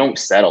Academy, you don't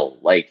settle.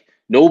 Like,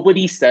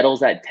 nobody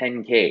settles at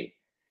 10K.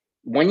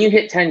 When you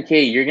hit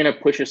 10K, you're going to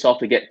push yourself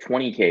to get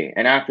 20K.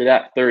 And after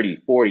that, 30,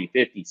 40,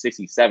 50,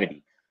 60,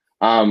 70.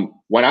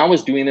 When I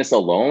was doing this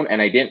alone and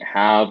I didn't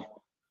have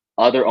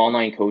other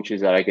online coaches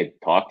that I could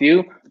talk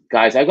to,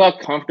 guys, I got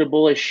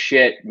comfortable as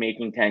shit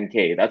making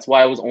 10K. That's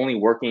why I was only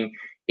working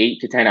 8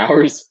 to 10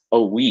 hours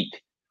a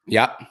week.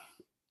 Yeah.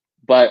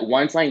 But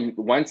once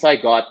I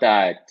got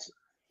that,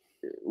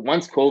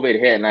 once COVID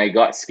hit and I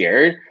got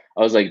scared,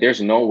 I was like,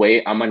 there's no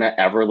way I'm going to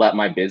ever let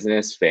my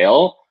business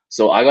fail.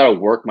 So I got to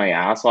work my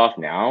ass off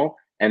now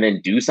and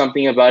then do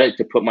something about it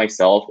to put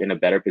myself in a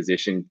better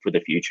position for the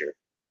future.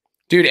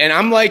 Dude, and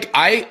I'm like,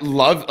 I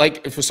love,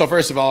 like, so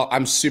first of all,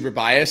 I'm super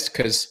biased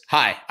because,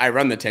 hi, I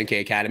run the 10K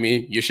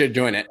Academy. You should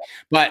join it.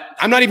 But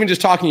I'm not even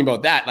just talking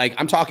about that. Like,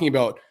 I'm talking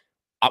about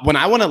when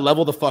I want to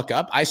level the fuck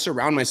up, I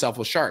surround myself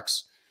with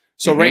sharks.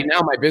 So right now,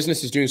 my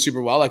business is doing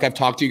super well. Like, I've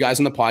talked to you guys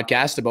on the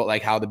podcast about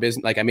like how the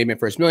business, like I made my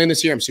first $1 million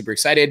this year. I'm super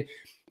excited.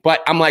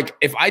 But I'm like,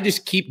 if I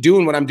just keep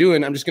doing what I'm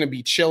doing, I'm just going to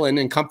be chilling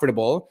and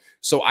comfortable.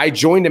 So I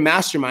joined a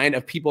mastermind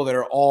of people that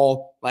are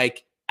all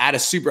like at a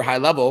super high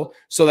level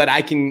so that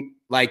I can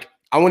like,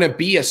 I want to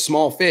be a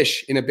small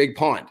fish in a big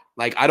pond.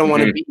 Like, I don't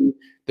want to be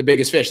the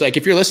biggest fish. Like,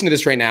 if you're listening to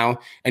this right now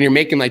and you're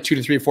making like 2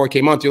 to 3 or 4K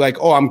a month, you're like,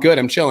 oh, I'm good,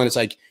 I'm chilling. It's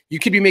like, you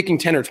could be making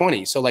 10 or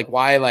 20. So like,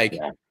 why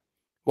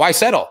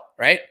settle?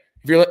 Right.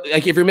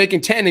 If you're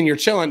making 10 and you're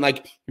chilling,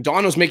 like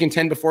Don was making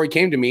 10 before he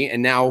came to me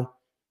and now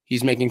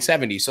he's making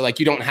 70. So like,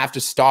 you don't have to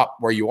stop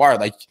where you are.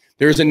 Like,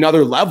 there's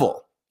another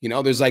level,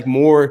 there's like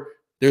more,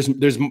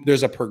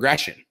 there's a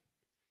progression.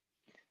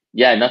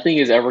 Yeah. Nothing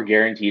is ever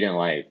guaranteed in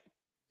life.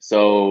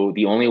 So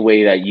the only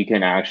way that you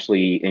can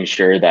actually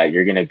ensure that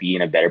you're going to be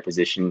in a better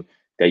position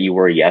that you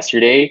were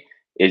yesterday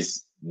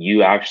is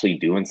you actually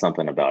doing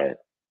something about it.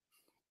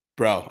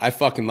 Bro, I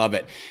fucking love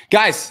it.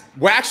 Guys,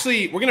 we're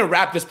going to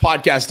wrap this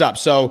podcast up.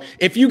 So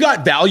if you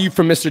got value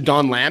from Mr.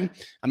 Don Lam,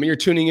 I mean, you're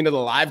tuning into the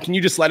live, can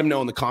you just let him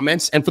know in the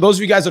comments? And for those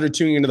of you guys that are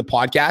tuning into the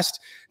podcast,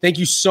 thank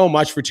you so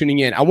much for tuning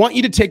in. I want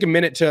you to take a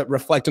minute to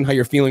reflect on how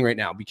you're feeling right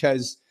now,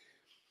 because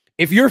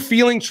if you're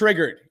feeling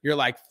triggered, you're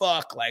like,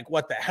 fuck, like,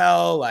 what the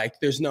hell? Like,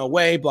 there's no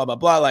way, blah, blah,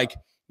 blah. Like,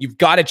 you've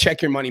got to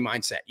check your money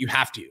mindset. You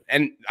have to.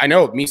 And I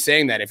know me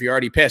saying that, if you're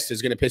already pissed,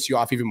 is going to piss you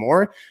off even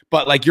more.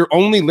 But like, you're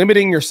only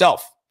limiting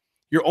yourself.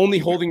 You're only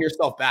holding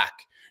yourself back.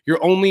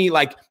 You're only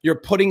like, you're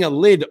putting a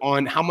lid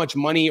on how much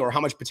money or how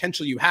much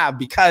potential you have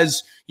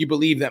because you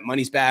believe that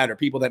money's bad, or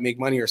people that make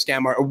money or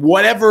scam, or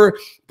whatever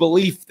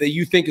belief that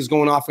you think is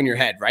going off in your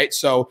head, right?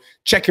 So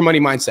check your money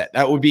mindset.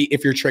 That would be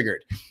if you're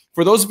triggered.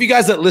 For those of you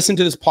guys that listen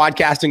to this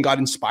podcast and got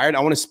inspired, I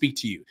want to speak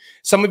to you.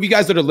 Some of you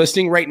guys that are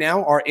listening right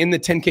now are in the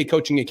 10K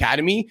Coaching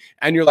Academy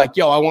and you're like,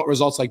 yo, I want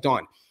results like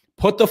Don.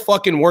 Put the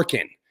fucking work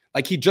in.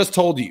 Like he just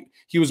told you,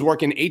 he was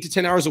working 8 to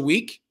 10 hours a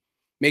week,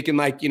 making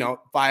like,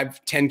 5,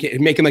 10K,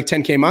 making like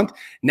 10K a month.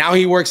 Now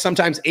he works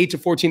sometimes 8 to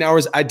 14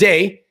 hours a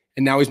day.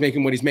 And now he's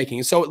making what he's making.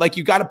 And so like,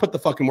 you got to put the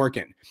fucking work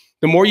in.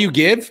 The more you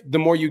give, the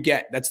more you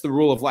get. That's the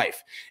rule of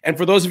life. And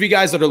for those of you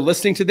guys that are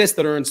listening to this,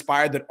 that are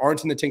inspired, that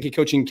aren't in the 10K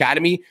Coaching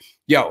Academy,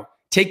 yo,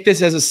 take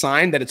this as a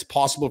sign that it's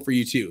possible for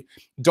you too.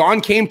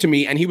 Don came to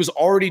me and he was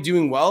already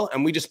doing well,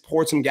 and we just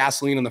poured some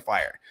gasoline on the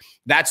fire.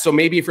 So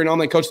maybe if you're an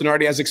online coach that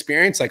already has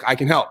experience, like I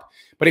can help.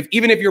 But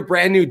even if you're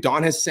brand new,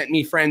 Don has sent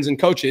me friends and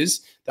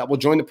coaches that will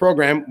join the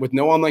program with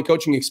no online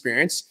coaching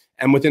experience.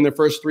 And within their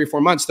first 3 or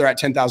 4 months, they're at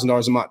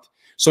 $10,000 a month.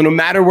 So no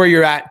matter where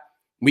you're at,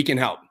 we can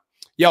help.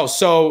 Yo,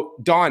 so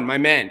Don, my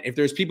man, if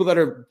there's people that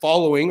are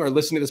following or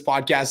listening to this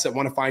podcast that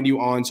want to find you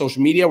on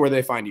social media, where do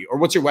they find you? Or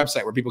what's your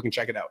website where people can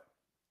check it out?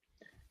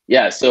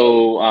 Yeah,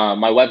 so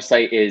my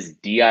website is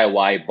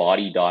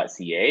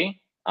diybody.ca.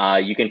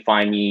 You can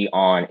find me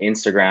on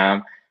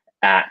Instagram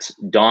at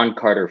Don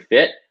Carter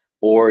Fit,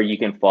 or you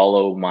can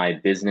follow my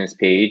business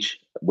page,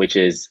 which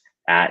is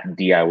at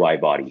DIY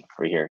Body right here.